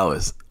 3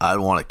 hours. I'd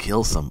want to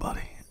kill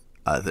somebody.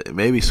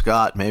 Maybe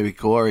Scott, maybe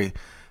Corey,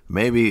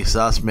 maybe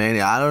Sus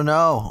Mania. I don't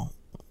know.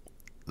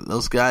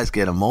 Those guys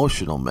get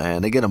emotional,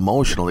 man. They get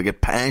emotional. They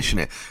get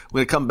passionate. We're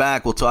going to come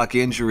back. We'll talk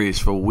injuries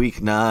for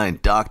Week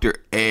 9.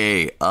 Dr.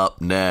 A up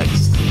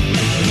next.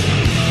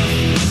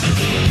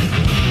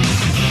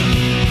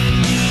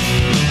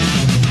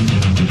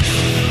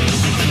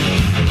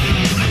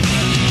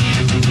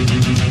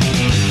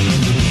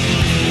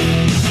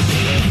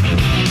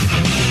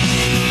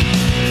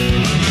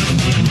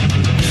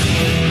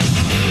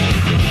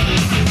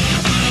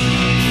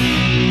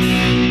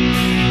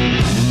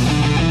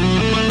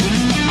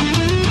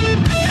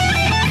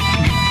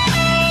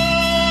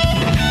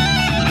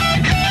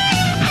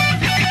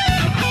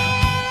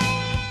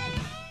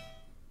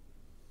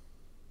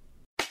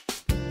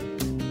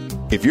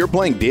 If you're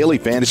playing daily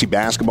fantasy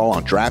basketball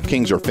on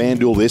DraftKings or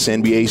FanDuel this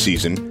NBA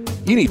season,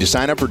 you need to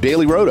sign up for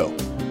Daily Roto.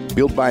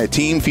 Built by a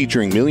team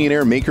featuring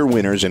millionaire maker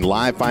winners and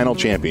live final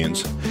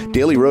champions,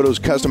 Daily Roto's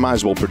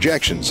customizable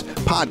projections,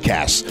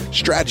 podcasts,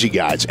 strategy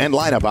guides, and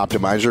lineup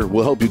optimizer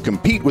will help you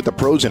compete with the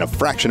pros in a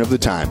fraction of the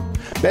time.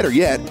 Better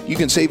yet, you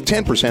can save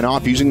 10%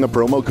 off using the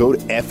promo code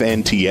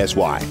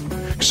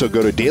FNTSY. So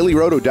go to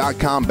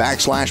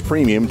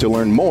dailyroto.com/premium to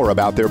learn more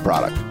about their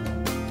product.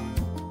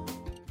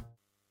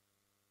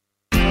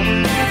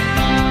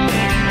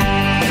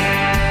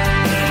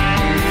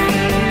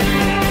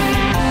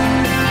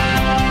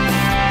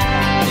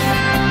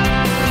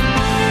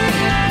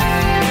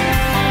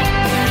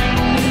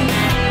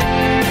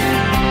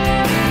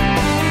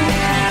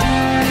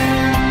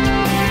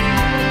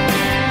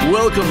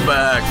 Welcome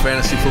back,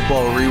 Fantasy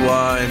Football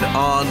Rewind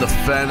on the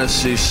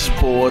Fantasy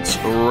Sports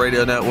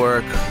Radio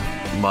Network.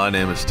 My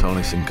name is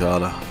Tony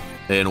Sincata,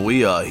 and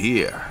we are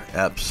here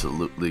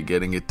absolutely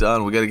getting it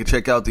done. We got to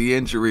check out the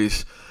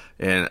injuries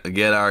and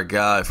get our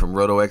guy from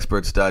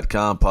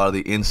RotoExperts.com, part of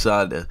the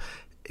Inside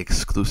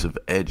Exclusive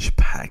Edge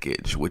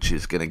package, which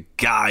is going to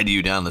guide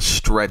you down the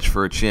stretch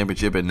for a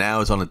championship, and now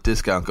is on a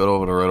discount. Go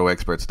over to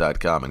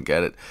RotoExperts.com and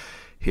get it.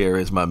 Here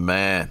is my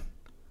man,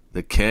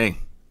 the king,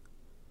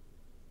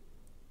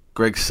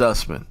 Greg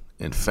Sussman,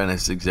 and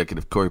fantasy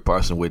executive Corey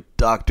Parson with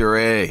Dr.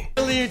 A.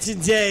 Earlier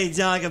today,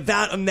 Doc,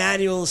 about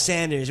Emmanuel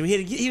Sanders.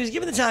 He was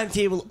given the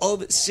timetable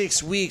of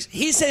 6 weeks.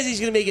 He says he's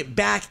going to make it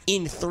back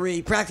in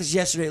 3. Practice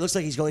yesterday. It looks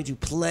like he's going to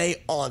play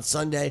on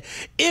Sunday.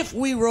 If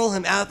we roll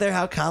him out there,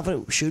 how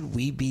confident should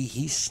we be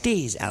he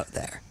stays out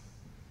there?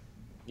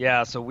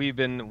 Yeah, so we've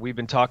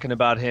been talking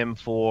about him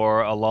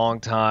for a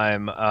long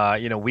time.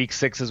 Week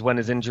 6 is when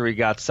his injury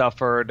got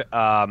suffered.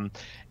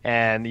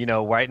 And,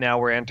 right now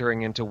we're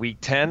entering into week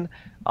 10.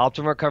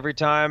 Optimum recovery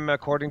time,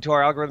 according to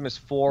our algorithm, is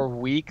 4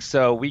 weeks.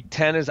 So week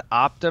 10 is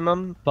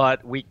optimum,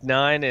 but week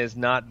 9 is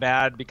not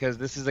bad because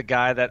this is a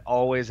guy that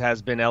always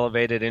has been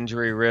elevated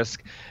injury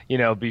risk,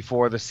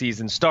 before the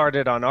season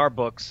started on our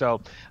books.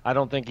 So I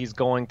don't think he's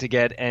going to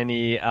get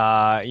any,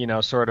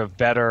 sort of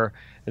better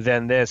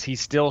than this.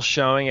 He's still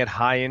showing at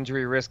high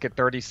injury risk at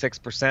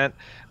 36%,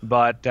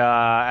 but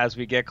as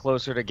we get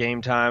closer to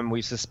game time,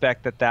 we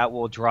suspect that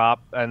will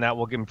drop and that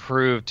will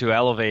improve to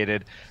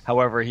elevated.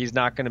 However, he's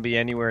not going to be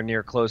anywhere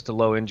near close to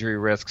low injury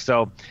risk.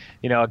 So,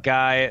 a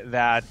guy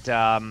that,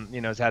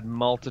 has had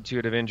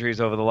multitude of injuries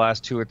over the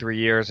last 2 or 3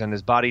 years, and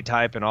his body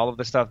type and all of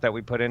the stuff that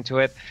we put into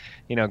it,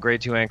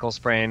 grade 2 ankle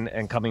sprain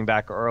and coming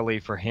back early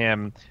for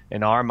him,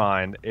 in our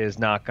mind, is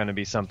not going to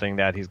be something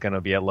that he's going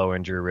to be at low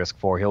injury risk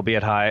for. He'll be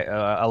at high,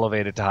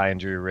 elevated to high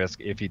injury risk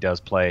if he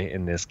does play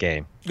in this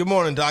game. Good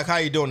morning, Doc. How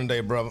you doing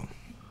today, brother?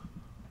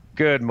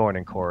 Good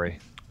morning, Corey.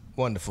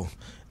 Wonderful.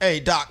 Hey,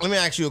 Doc, let me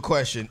ask you a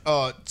question.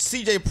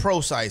 CJ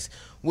Prosise,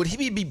 would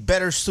he be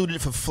better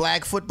suited for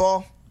flag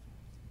football?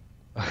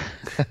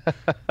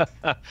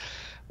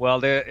 Well,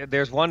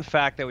 there's one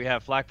fact that we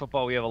have. Flag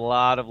football, we have a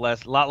lot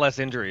less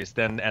injuries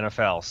than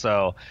NFL.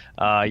 So,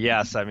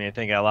 yes, I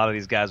think a lot of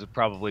these guys would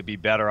probably be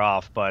better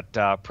off. But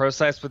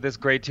Prosise with this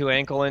grade 2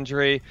 ankle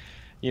injury,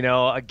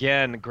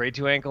 again, grade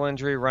 2 ankle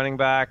injury, running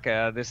back,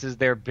 this is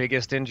their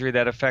biggest injury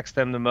that affects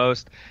them the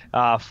most.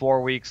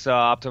 4 weeks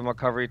optimum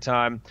recovery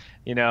time.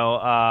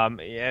 But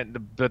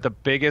the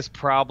biggest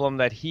problem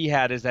that he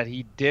had is that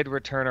he did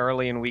return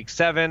early in week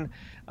 7,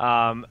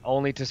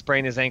 only to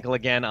sprain his ankle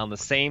again on the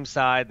same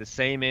side, the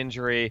same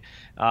injury.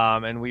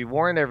 And we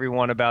warned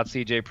everyone about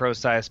CJ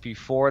Prosise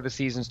before the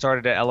season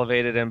started at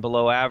elevated and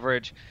below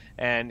average.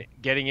 And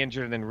getting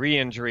injured and then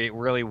re-injury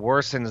really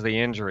worsens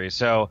the injury.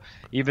 So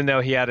even though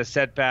he had a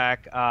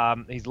setback,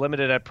 he's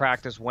limited at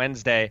practice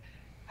Wednesday.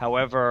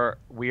 However,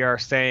 we are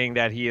saying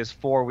that he is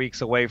 4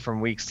 weeks away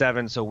from week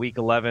 7, so week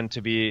 11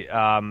 to be,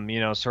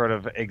 sort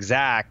of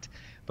exact.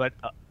 But,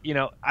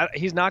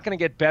 he's not going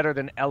to get better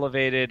than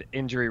elevated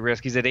injury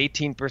risk. He's at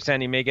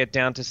 18%. He may get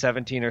down to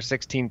 17 or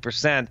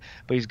 16%,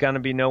 but he's going to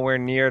be nowhere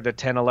near the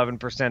 10,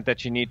 11%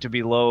 that you need to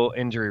be low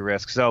injury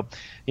risk. So,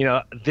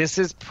 this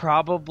is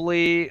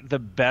probably the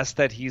best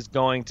that he's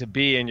going to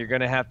be, and you're going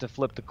to have to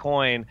flip the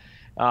coin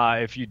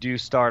if you do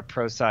start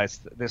Prosise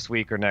this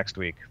week or next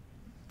week.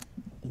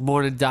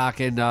 Morning, Doc.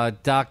 And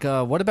Doc,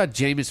 what about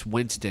Jameis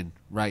Winston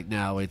right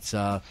now? It's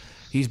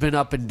he's been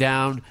up and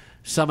down.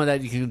 Some of that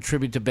you can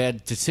attribute to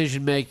bad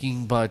decision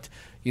making, but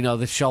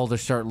the shoulder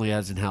certainly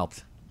hasn't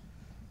helped.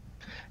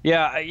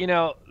 Yeah,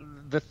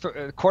 the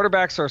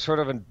quarterbacks are sort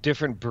of a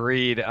different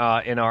breed in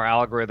our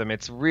algorithm.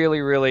 It's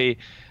really, really,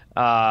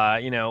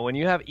 when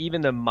you have even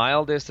the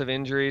mildest of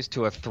injuries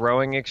to a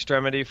throwing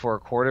extremity for a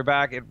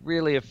quarterback, it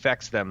really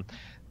affects them.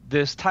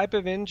 This type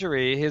of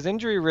injury, his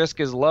injury risk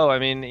is low. I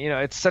mean,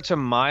 it's such a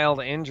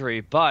mild injury,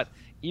 but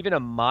even a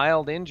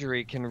mild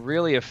injury can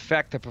really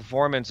affect the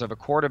performance of a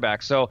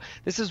quarterback. So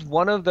this is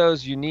one of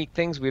those unique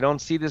things. We don't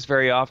see this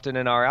very often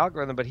in our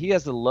algorithm, but he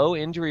has a low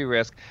injury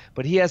risk,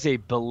 but he has a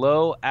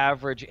below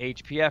average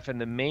HPF.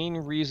 And the main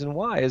reason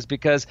why is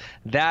because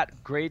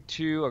that grade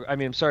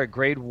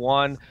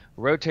 1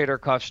 rotator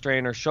cuff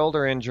strain or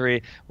shoulder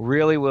injury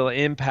really will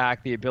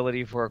impact the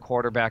ability for a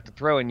quarterback to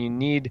throw, and you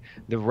need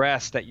the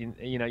rest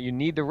you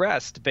need the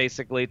rest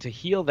basically to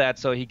heal that,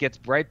 so he gets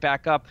right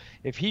back up.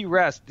 If he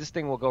rests, this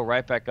thing will go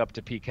right back up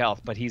to peak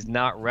health, but he's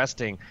not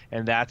resting,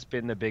 and that's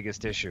been the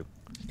biggest issue.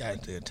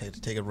 Got to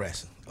take a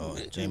rest. Oh,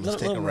 James,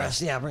 take a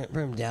rest. Yeah, bring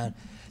him down.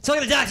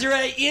 Talking to Dr.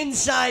 Ray,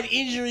 Inside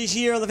Injuries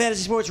here on the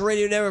Fantasy Sports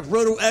Radio Network,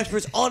 Roto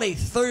Experts on a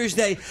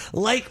Thursday,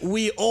 like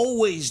we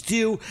always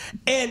do.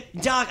 And,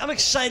 Doc, I'm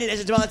excited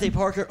as a Devontae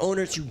Parker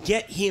owner to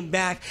get him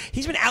back.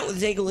 He's been out with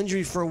his ankle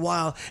injury for a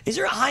while. Is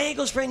there a high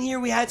ankle sprain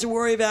here we had to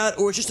worry about,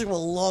 or it just took him a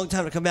long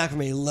time to come back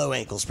from a low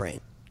ankle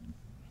sprain?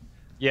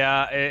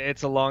 Yeah,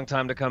 it's a long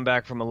time to come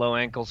back from a low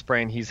ankle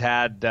sprain. He's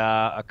had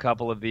a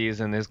couple of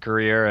these in his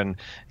career, and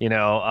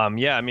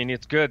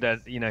it's good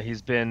that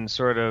he's been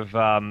sort of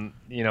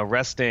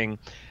resting.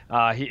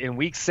 In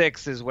week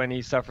 6 is when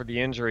he suffered the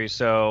injury,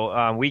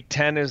 so week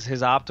 10 is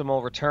his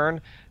optimal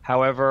return.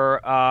 However,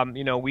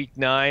 week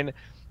 9.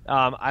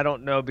 I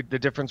don't know the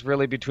difference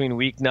really between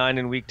week 9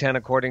 and week 10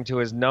 according to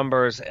his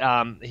numbers.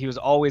 He was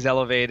always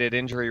elevated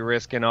injury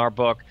risk in our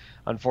book.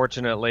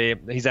 Unfortunately,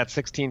 he's at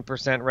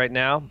 16% right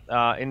now,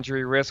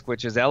 injury risk,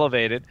 which is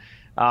elevated.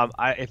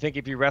 I think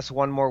if he rests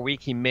one more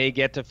week, he may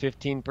get to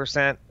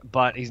 15%,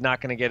 but he's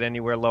not going to get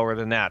anywhere lower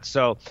than that.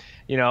 So,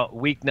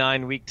 week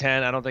 9, week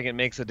 10, I don't think it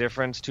makes a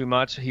difference too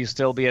much. He'll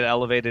still be at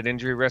elevated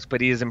injury risk, but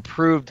he has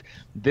improved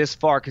this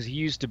far because he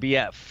used to be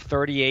at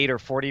 38 or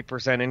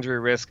 40% injury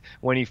risk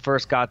when he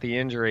first got the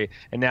injury,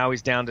 and now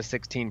he's down to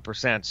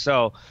 16%.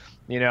 So,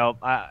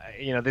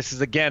 this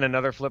is, again,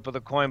 another flip of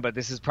the coin, but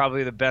this is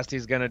probably the best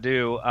he's going to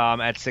do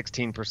at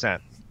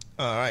 16%.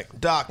 All right.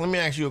 Doc, let me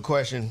ask you a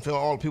question. For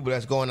all the people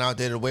that's going out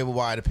there to the waiver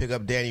wire to pick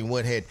up Danny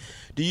Woodhead,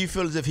 do you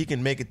feel as if he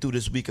can make it through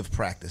this week of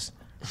practice?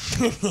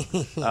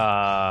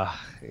 No.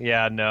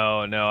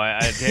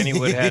 Danny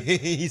Woodhead.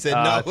 He said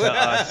no. To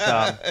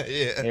us,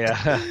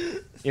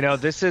 yeah.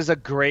 This is a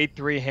grade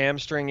 3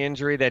 hamstring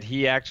injury that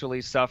he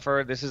actually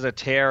suffered. This is a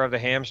tear of the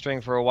hamstring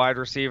for a wide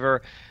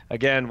receiver.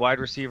 Again, wide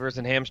receivers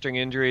and hamstring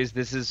injuries,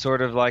 this is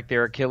sort of like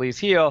their Achilles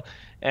heel.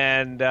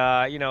 And,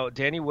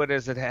 Danny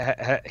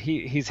Woodhead,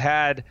 he's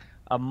had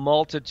a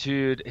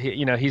multitude.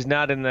 He's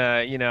not in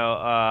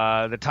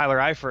the Tyler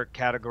Eifert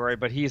category,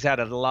 but he's had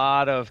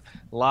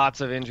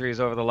lots of injuries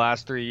over the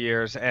last 3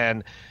 years,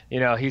 and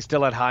he's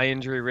still at high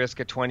injury risk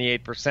at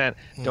 28%.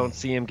 Don't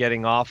see him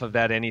getting off of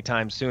that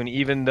anytime soon,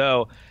 even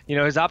though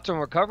his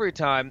optimal recovery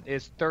time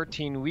is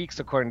 13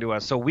 weeks according to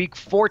us. So week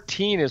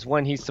 14 is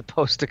when he's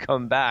supposed to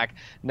come back,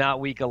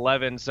 not week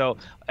 11. So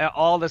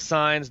all the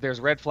signs, there's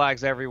red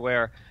flags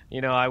everywhere.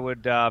 I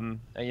would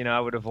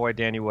avoid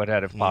Danny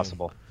Woodhead if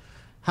possible.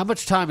 How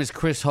much time is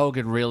Chris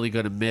Hogan really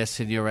going to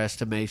miss in your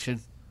estimation?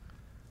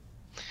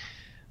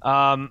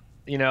 Once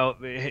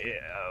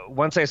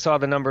I saw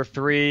the number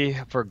 3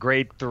 for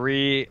grade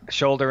 3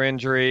 shoulder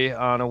injury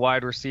on a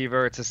wide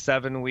receiver, it's a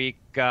 7-week,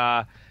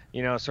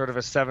 sort of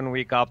a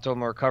 7-week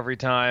optimal recovery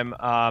time.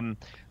 Optimally,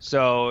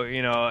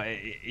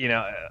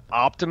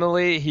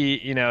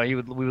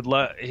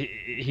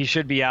 he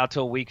should be out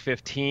till week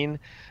 15.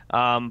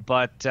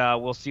 But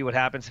we'll see what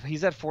happens.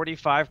 He's at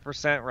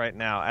 45% right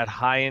now at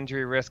high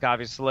injury risk.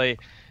 Obviously,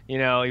 he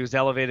was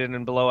elevated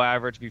and below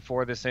average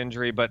before this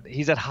injury, but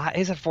he's at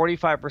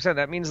 45%.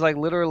 That means like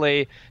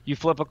literally you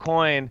flip a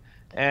coin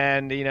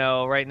And,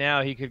 right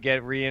now he could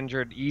get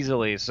re-injured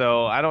easily.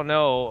 So I don't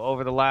know,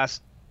 over the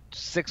last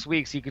 6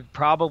 weeks, he could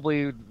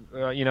probably,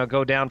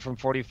 go down from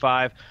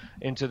 45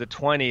 into the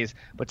 20s,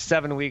 but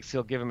 7 weeks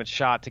he'll give him a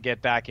shot to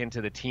get back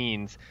into the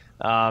teens.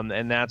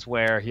 And that's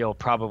where he'll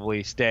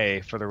probably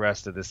stay for the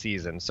rest of the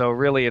season. So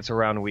really, it's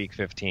around week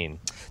 15.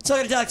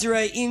 Talking to Dr.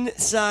 Ray,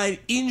 Inside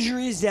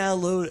Injuries.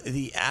 Download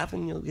the app,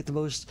 and you'll get the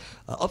most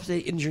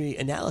up-to-date injury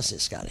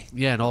analysis, Scotty.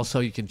 Yeah, and also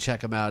you can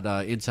check them out.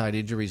 Inside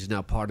Injuries is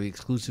now part of the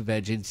exclusive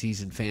Edge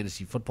in-season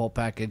fantasy football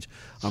package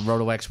on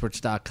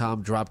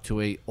RotoExperts.com. Dropped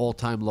to a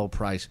all-time low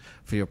price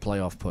for your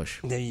playoff push.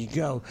 There you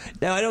go.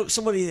 Now, I know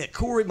somebody that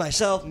Corey,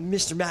 myself,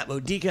 Mr. Matt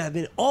Modica have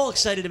been all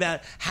excited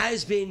about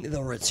has been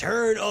the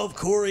return of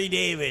Corey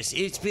Davis.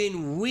 It's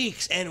been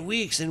weeks and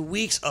weeks and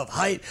weeks of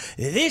hype.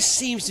 This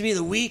seems to be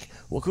the week.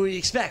 What can we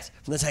expect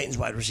from the Titans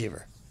wide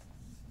receiver?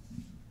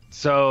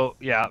 So,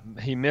 yeah,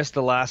 he missed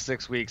the last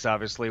 6 weeks,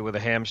 obviously, with a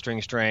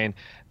hamstring strain,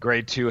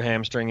 grade 2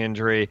 hamstring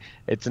injury.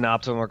 It's an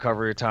optimal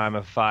recovery time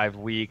of 5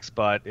 weeks,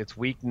 but it's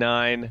week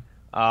 9.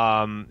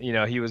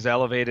 He was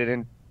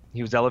elevated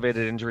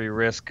injury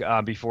risk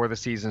before the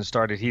season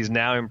started. He's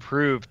now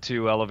improved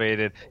to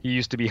elevated. He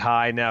used to be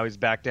high. Now he's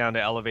back down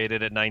to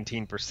elevated at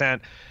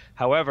 19%.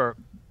 However,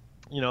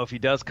 if he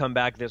does come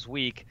back this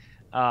week,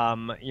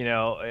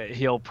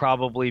 he'll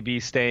probably be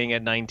staying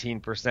at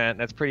 19%.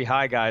 That's pretty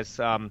high, guys.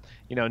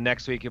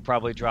 Next week he'll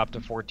probably drop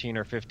to 14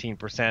 or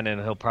 15%,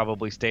 and he'll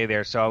probably stay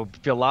there. So I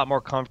feel a lot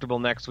more comfortable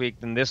next week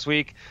than this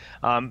week.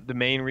 The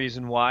main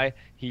reason why,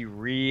 he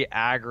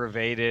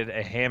re-aggravated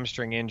a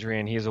hamstring injury,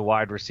 and he's a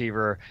wide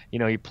receiver.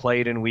 He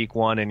played in week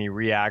 1 and he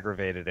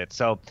re-aggravated it.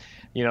 So,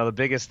 the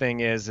biggest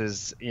thing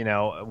is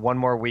one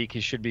more week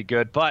he should be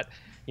good. But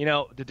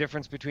the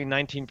difference between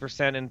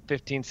 19% and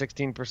 15,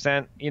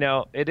 16%,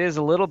 it is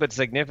a little bit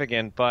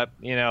significant, but,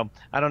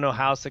 I don't know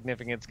how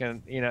significant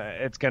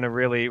it's going to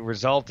really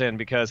result in,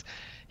 because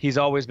he's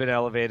always been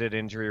elevated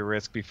injury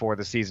risk before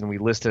the season. We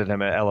listed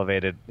him at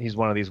elevated. He's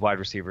one of these wide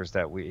receivers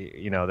that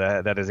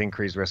that has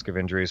increased risk of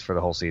injuries for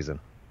the whole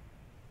season.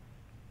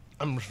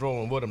 I'm just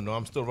rolling with him, though.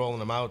 I'm still rolling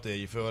him out there.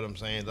 You feel what I'm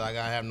saying? Like,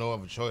 I have no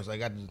other choice. I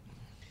got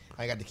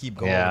to keep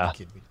going with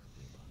the kid.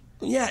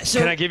 Yeah. So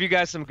can I give you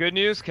guys some good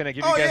news? Can I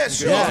give you guys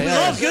some good news? news? We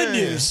love good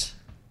news.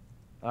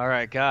 All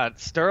right, God.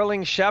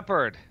 Sterling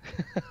Shepard.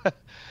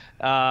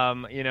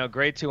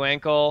 Grade 2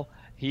 ankle.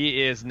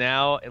 He is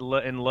now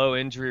in low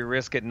injury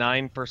risk at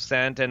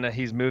 9%, and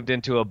he's moved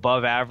into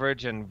above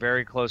average and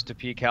very close to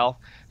peak health.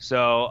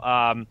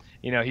 So,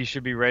 he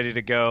should be ready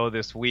to go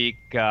this week,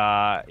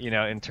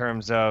 in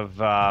terms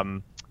of,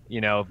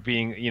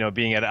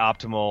 being at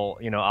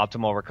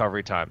optimal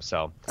recovery time. So,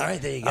 all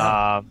right, there you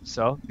go.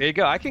 So there you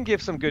go. I can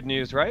give some good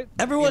news, right?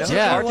 Every once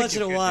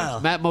in a while.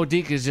 Matt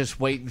Modica is just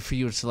waiting for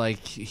you. It's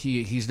like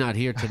he's not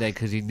here today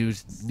because he knew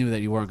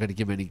that you weren't going to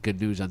give him any good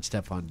news on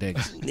Stephon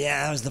Diggs.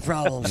 Yeah, that was the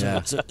problem.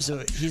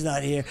 So he's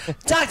not here.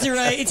 Dr.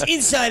 Ray, it's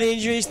Inside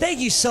Injuries. Thank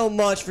you so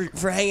much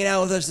for hanging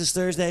out with us this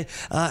Thursday,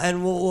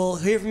 and we'll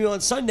hear from you on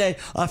Sunday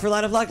for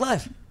Line of Block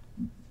Live.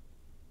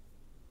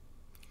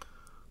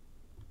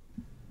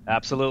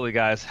 Absolutely,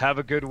 guys. Have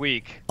a good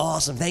week.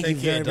 Awesome. Thank you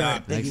very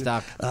much. Thanks,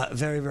 Doc.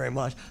 Very, very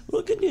much.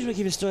 Well, good news for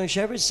keeping Sterling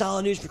Shepard.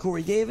 Solid news for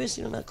Corey Davis.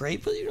 Not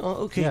great, but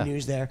okay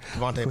news there.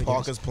 Devontae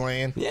Parker's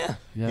playing. Yeah.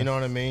 You know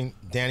what I mean?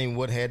 Danny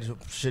Woodhead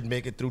should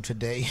make it through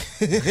today.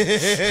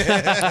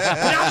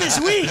 Not this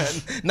week.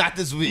 Not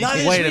this week.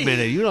 Wait a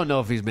minute. You don't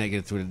know if he's making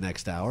it through the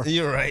next hour.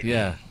 You're right.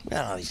 Yeah.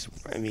 No,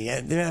 they're going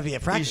to have to be a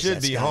practice. He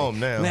should be home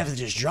now. They have to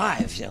just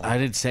drive. I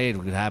didn't say it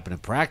would happen in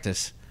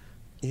practice.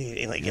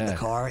 In the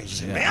car, he's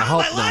just I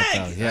hope not,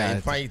 though. Yeah,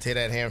 probably take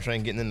that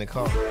hamstring getting in the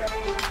car.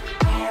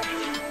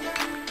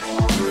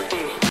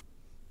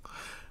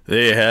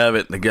 There you have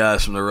it. The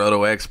guys from the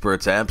Roto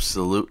Experts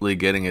absolutely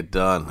getting it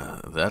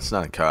done. That's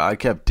not car. I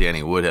kept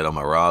Danny Woodhead on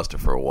my roster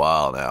for a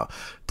while now.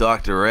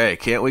 Dr. Ray,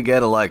 can't we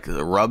get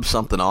rub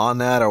something on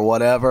that or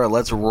whatever?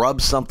 Let's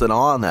rub something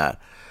on that.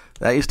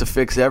 That used to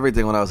fix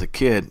everything when I was a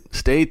kid.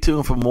 Stay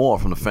tuned for more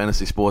from the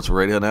Fantasy Sports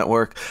Radio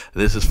Network.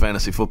 This is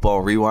Fantasy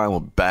Football Rewind. We'll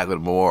be back with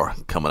more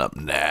coming up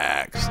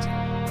next.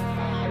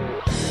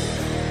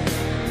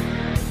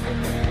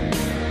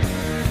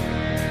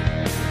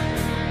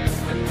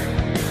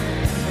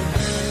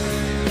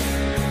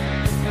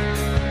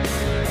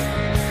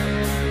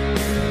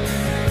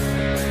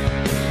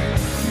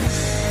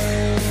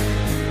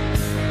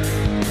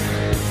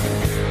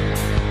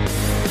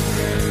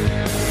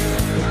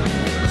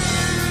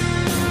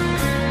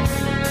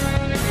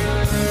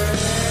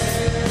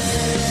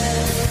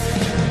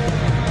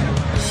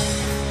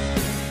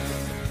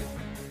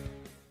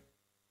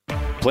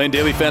 Playing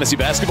daily fantasy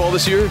basketball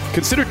this year?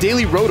 Consider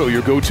Daily Roto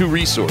your go-to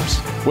resource.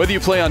 Whether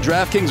you play on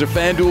DraftKings or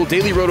FanDuel,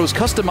 Daily Roto's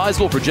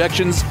customizable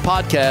projections,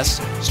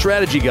 podcasts,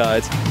 strategy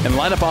guides, and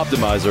lineup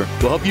optimizer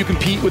will help you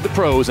compete with the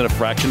pros in a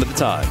fraction of the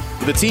time.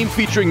 With a team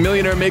featuring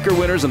Millionaire Maker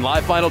winners and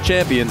live final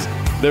champions,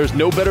 there's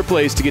no better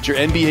place to get your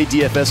NBA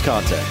DFS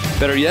content.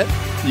 Better yet,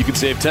 you can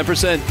save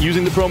 10%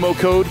 using the promo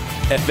code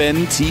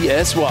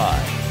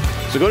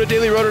FNTSY. So go to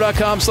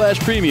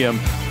dailyroto.com/premium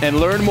and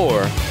learn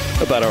more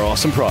about our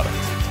awesome product.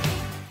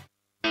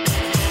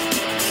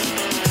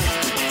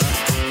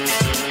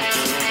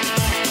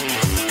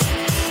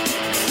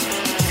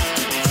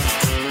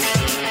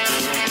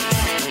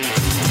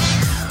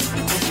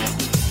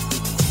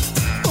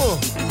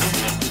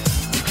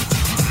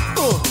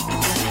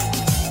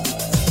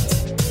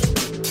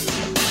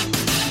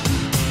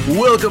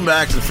 Welcome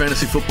back to the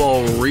Fantasy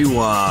Football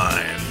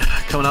Rewind.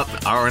 Coming up,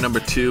 hour number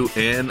 2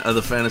 in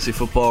the Fantasy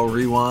Football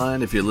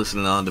Rewind. If you're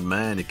listening on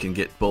demand, you can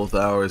get both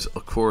hours,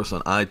 of course,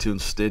 on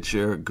iTunes,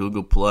 Stitcher,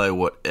 Google Play,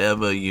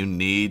 whatever you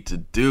need to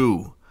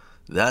do.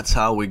 That's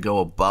how we go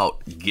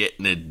about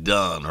getting it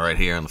done right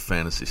here on the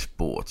Fantasy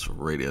Sports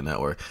Radio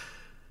Network.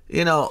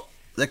 You know,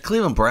 the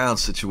Cleveland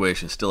Browns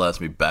situation still has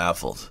me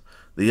baffled.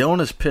 The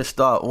owner's pissed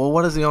off. Well,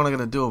 what is the owner going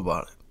to do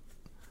about it?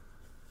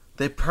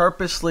 They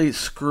purposely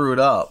screwed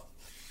up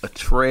a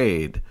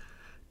trade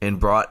and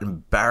brought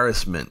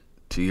embarrassment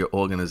to your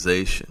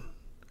organization.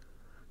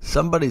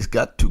 Somebody's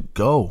got to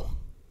go.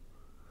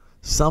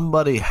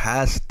 Somebody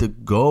has to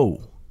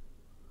go.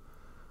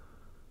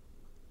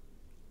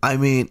 I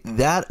mean,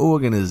 that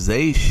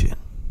organization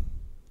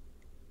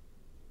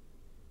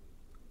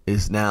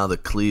is now the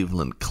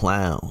Cleveland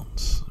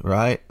Clowns,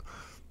 right?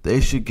 They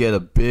should get a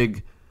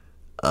big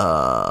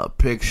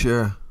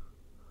picture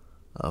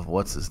of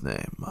what's his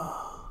name?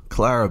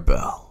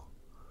 Clarabelle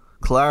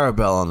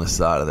on the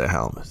side of their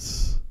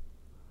helmets.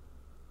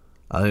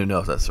 I don't even know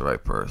if that's the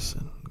right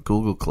person.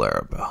 Google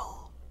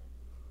Clarabelle.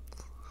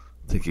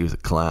 I think he was a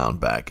clown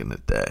back in the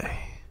day.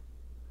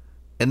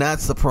 And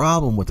that's the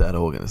problem with that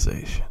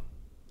organization.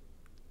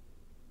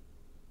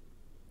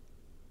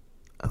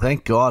 I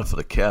thank God for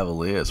the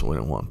Cavaliers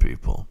winning one,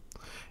 people.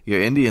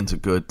 Your Indians are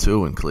good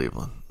too in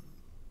Cleveland.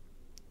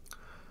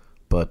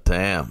 But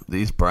damn,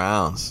 these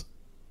Browns,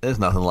 there's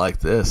nothing like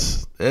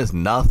this. There's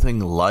nothing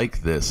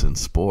like this in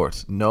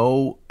sports.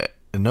 No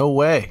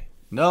way.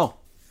 No.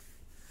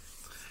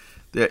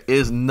 There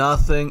is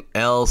nothing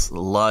else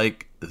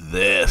like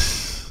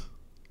this.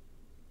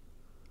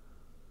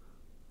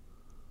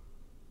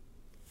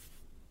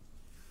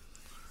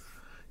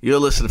 You're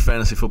listening to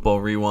Fantasy Football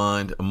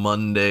Rewind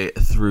Monday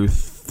through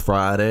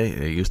Friday.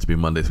 It used to be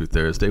Monday through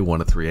Thursday, 1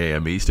 to 3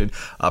 a.m. Eastern.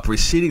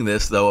 Preceding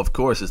this, though, of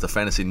course, is the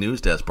Fantasy News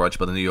Desk, brought to you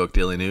by the New York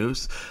Daily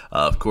News.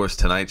 Of course,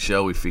 tonight's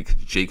show, we feature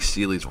Jake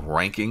Seeley's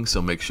ranking,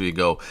 so make sure you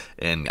go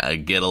and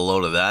get a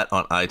load of that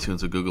on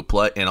iTunes or Google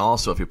Play. And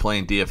also, if you're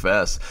playing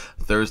DFS,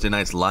 Thursday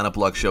night's Lineup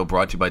Luck Show,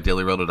 brought to you by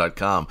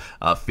DailyRoto.com,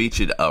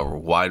 featured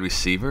wide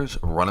receivers,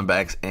 running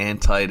backs, and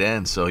tight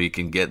ends. So you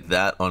can get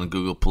that on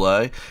Google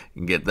Play, you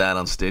can get that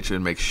on Stitcher,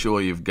 and make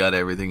sure you've got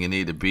everything you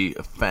need to be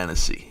a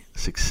fantasy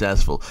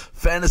successful,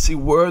 fantasy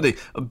worthy.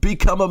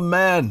 Become a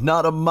man,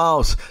 not a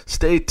mouse.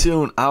 Stay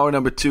tuned. Hour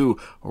number 2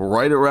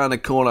 right around the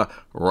corner,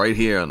 right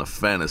here on the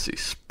Fantasy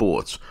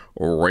Sports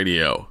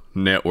Radio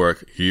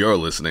Network. You're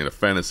listening to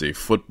Fantasy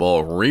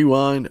Football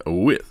Rewind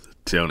with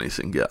Tony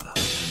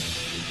Singata.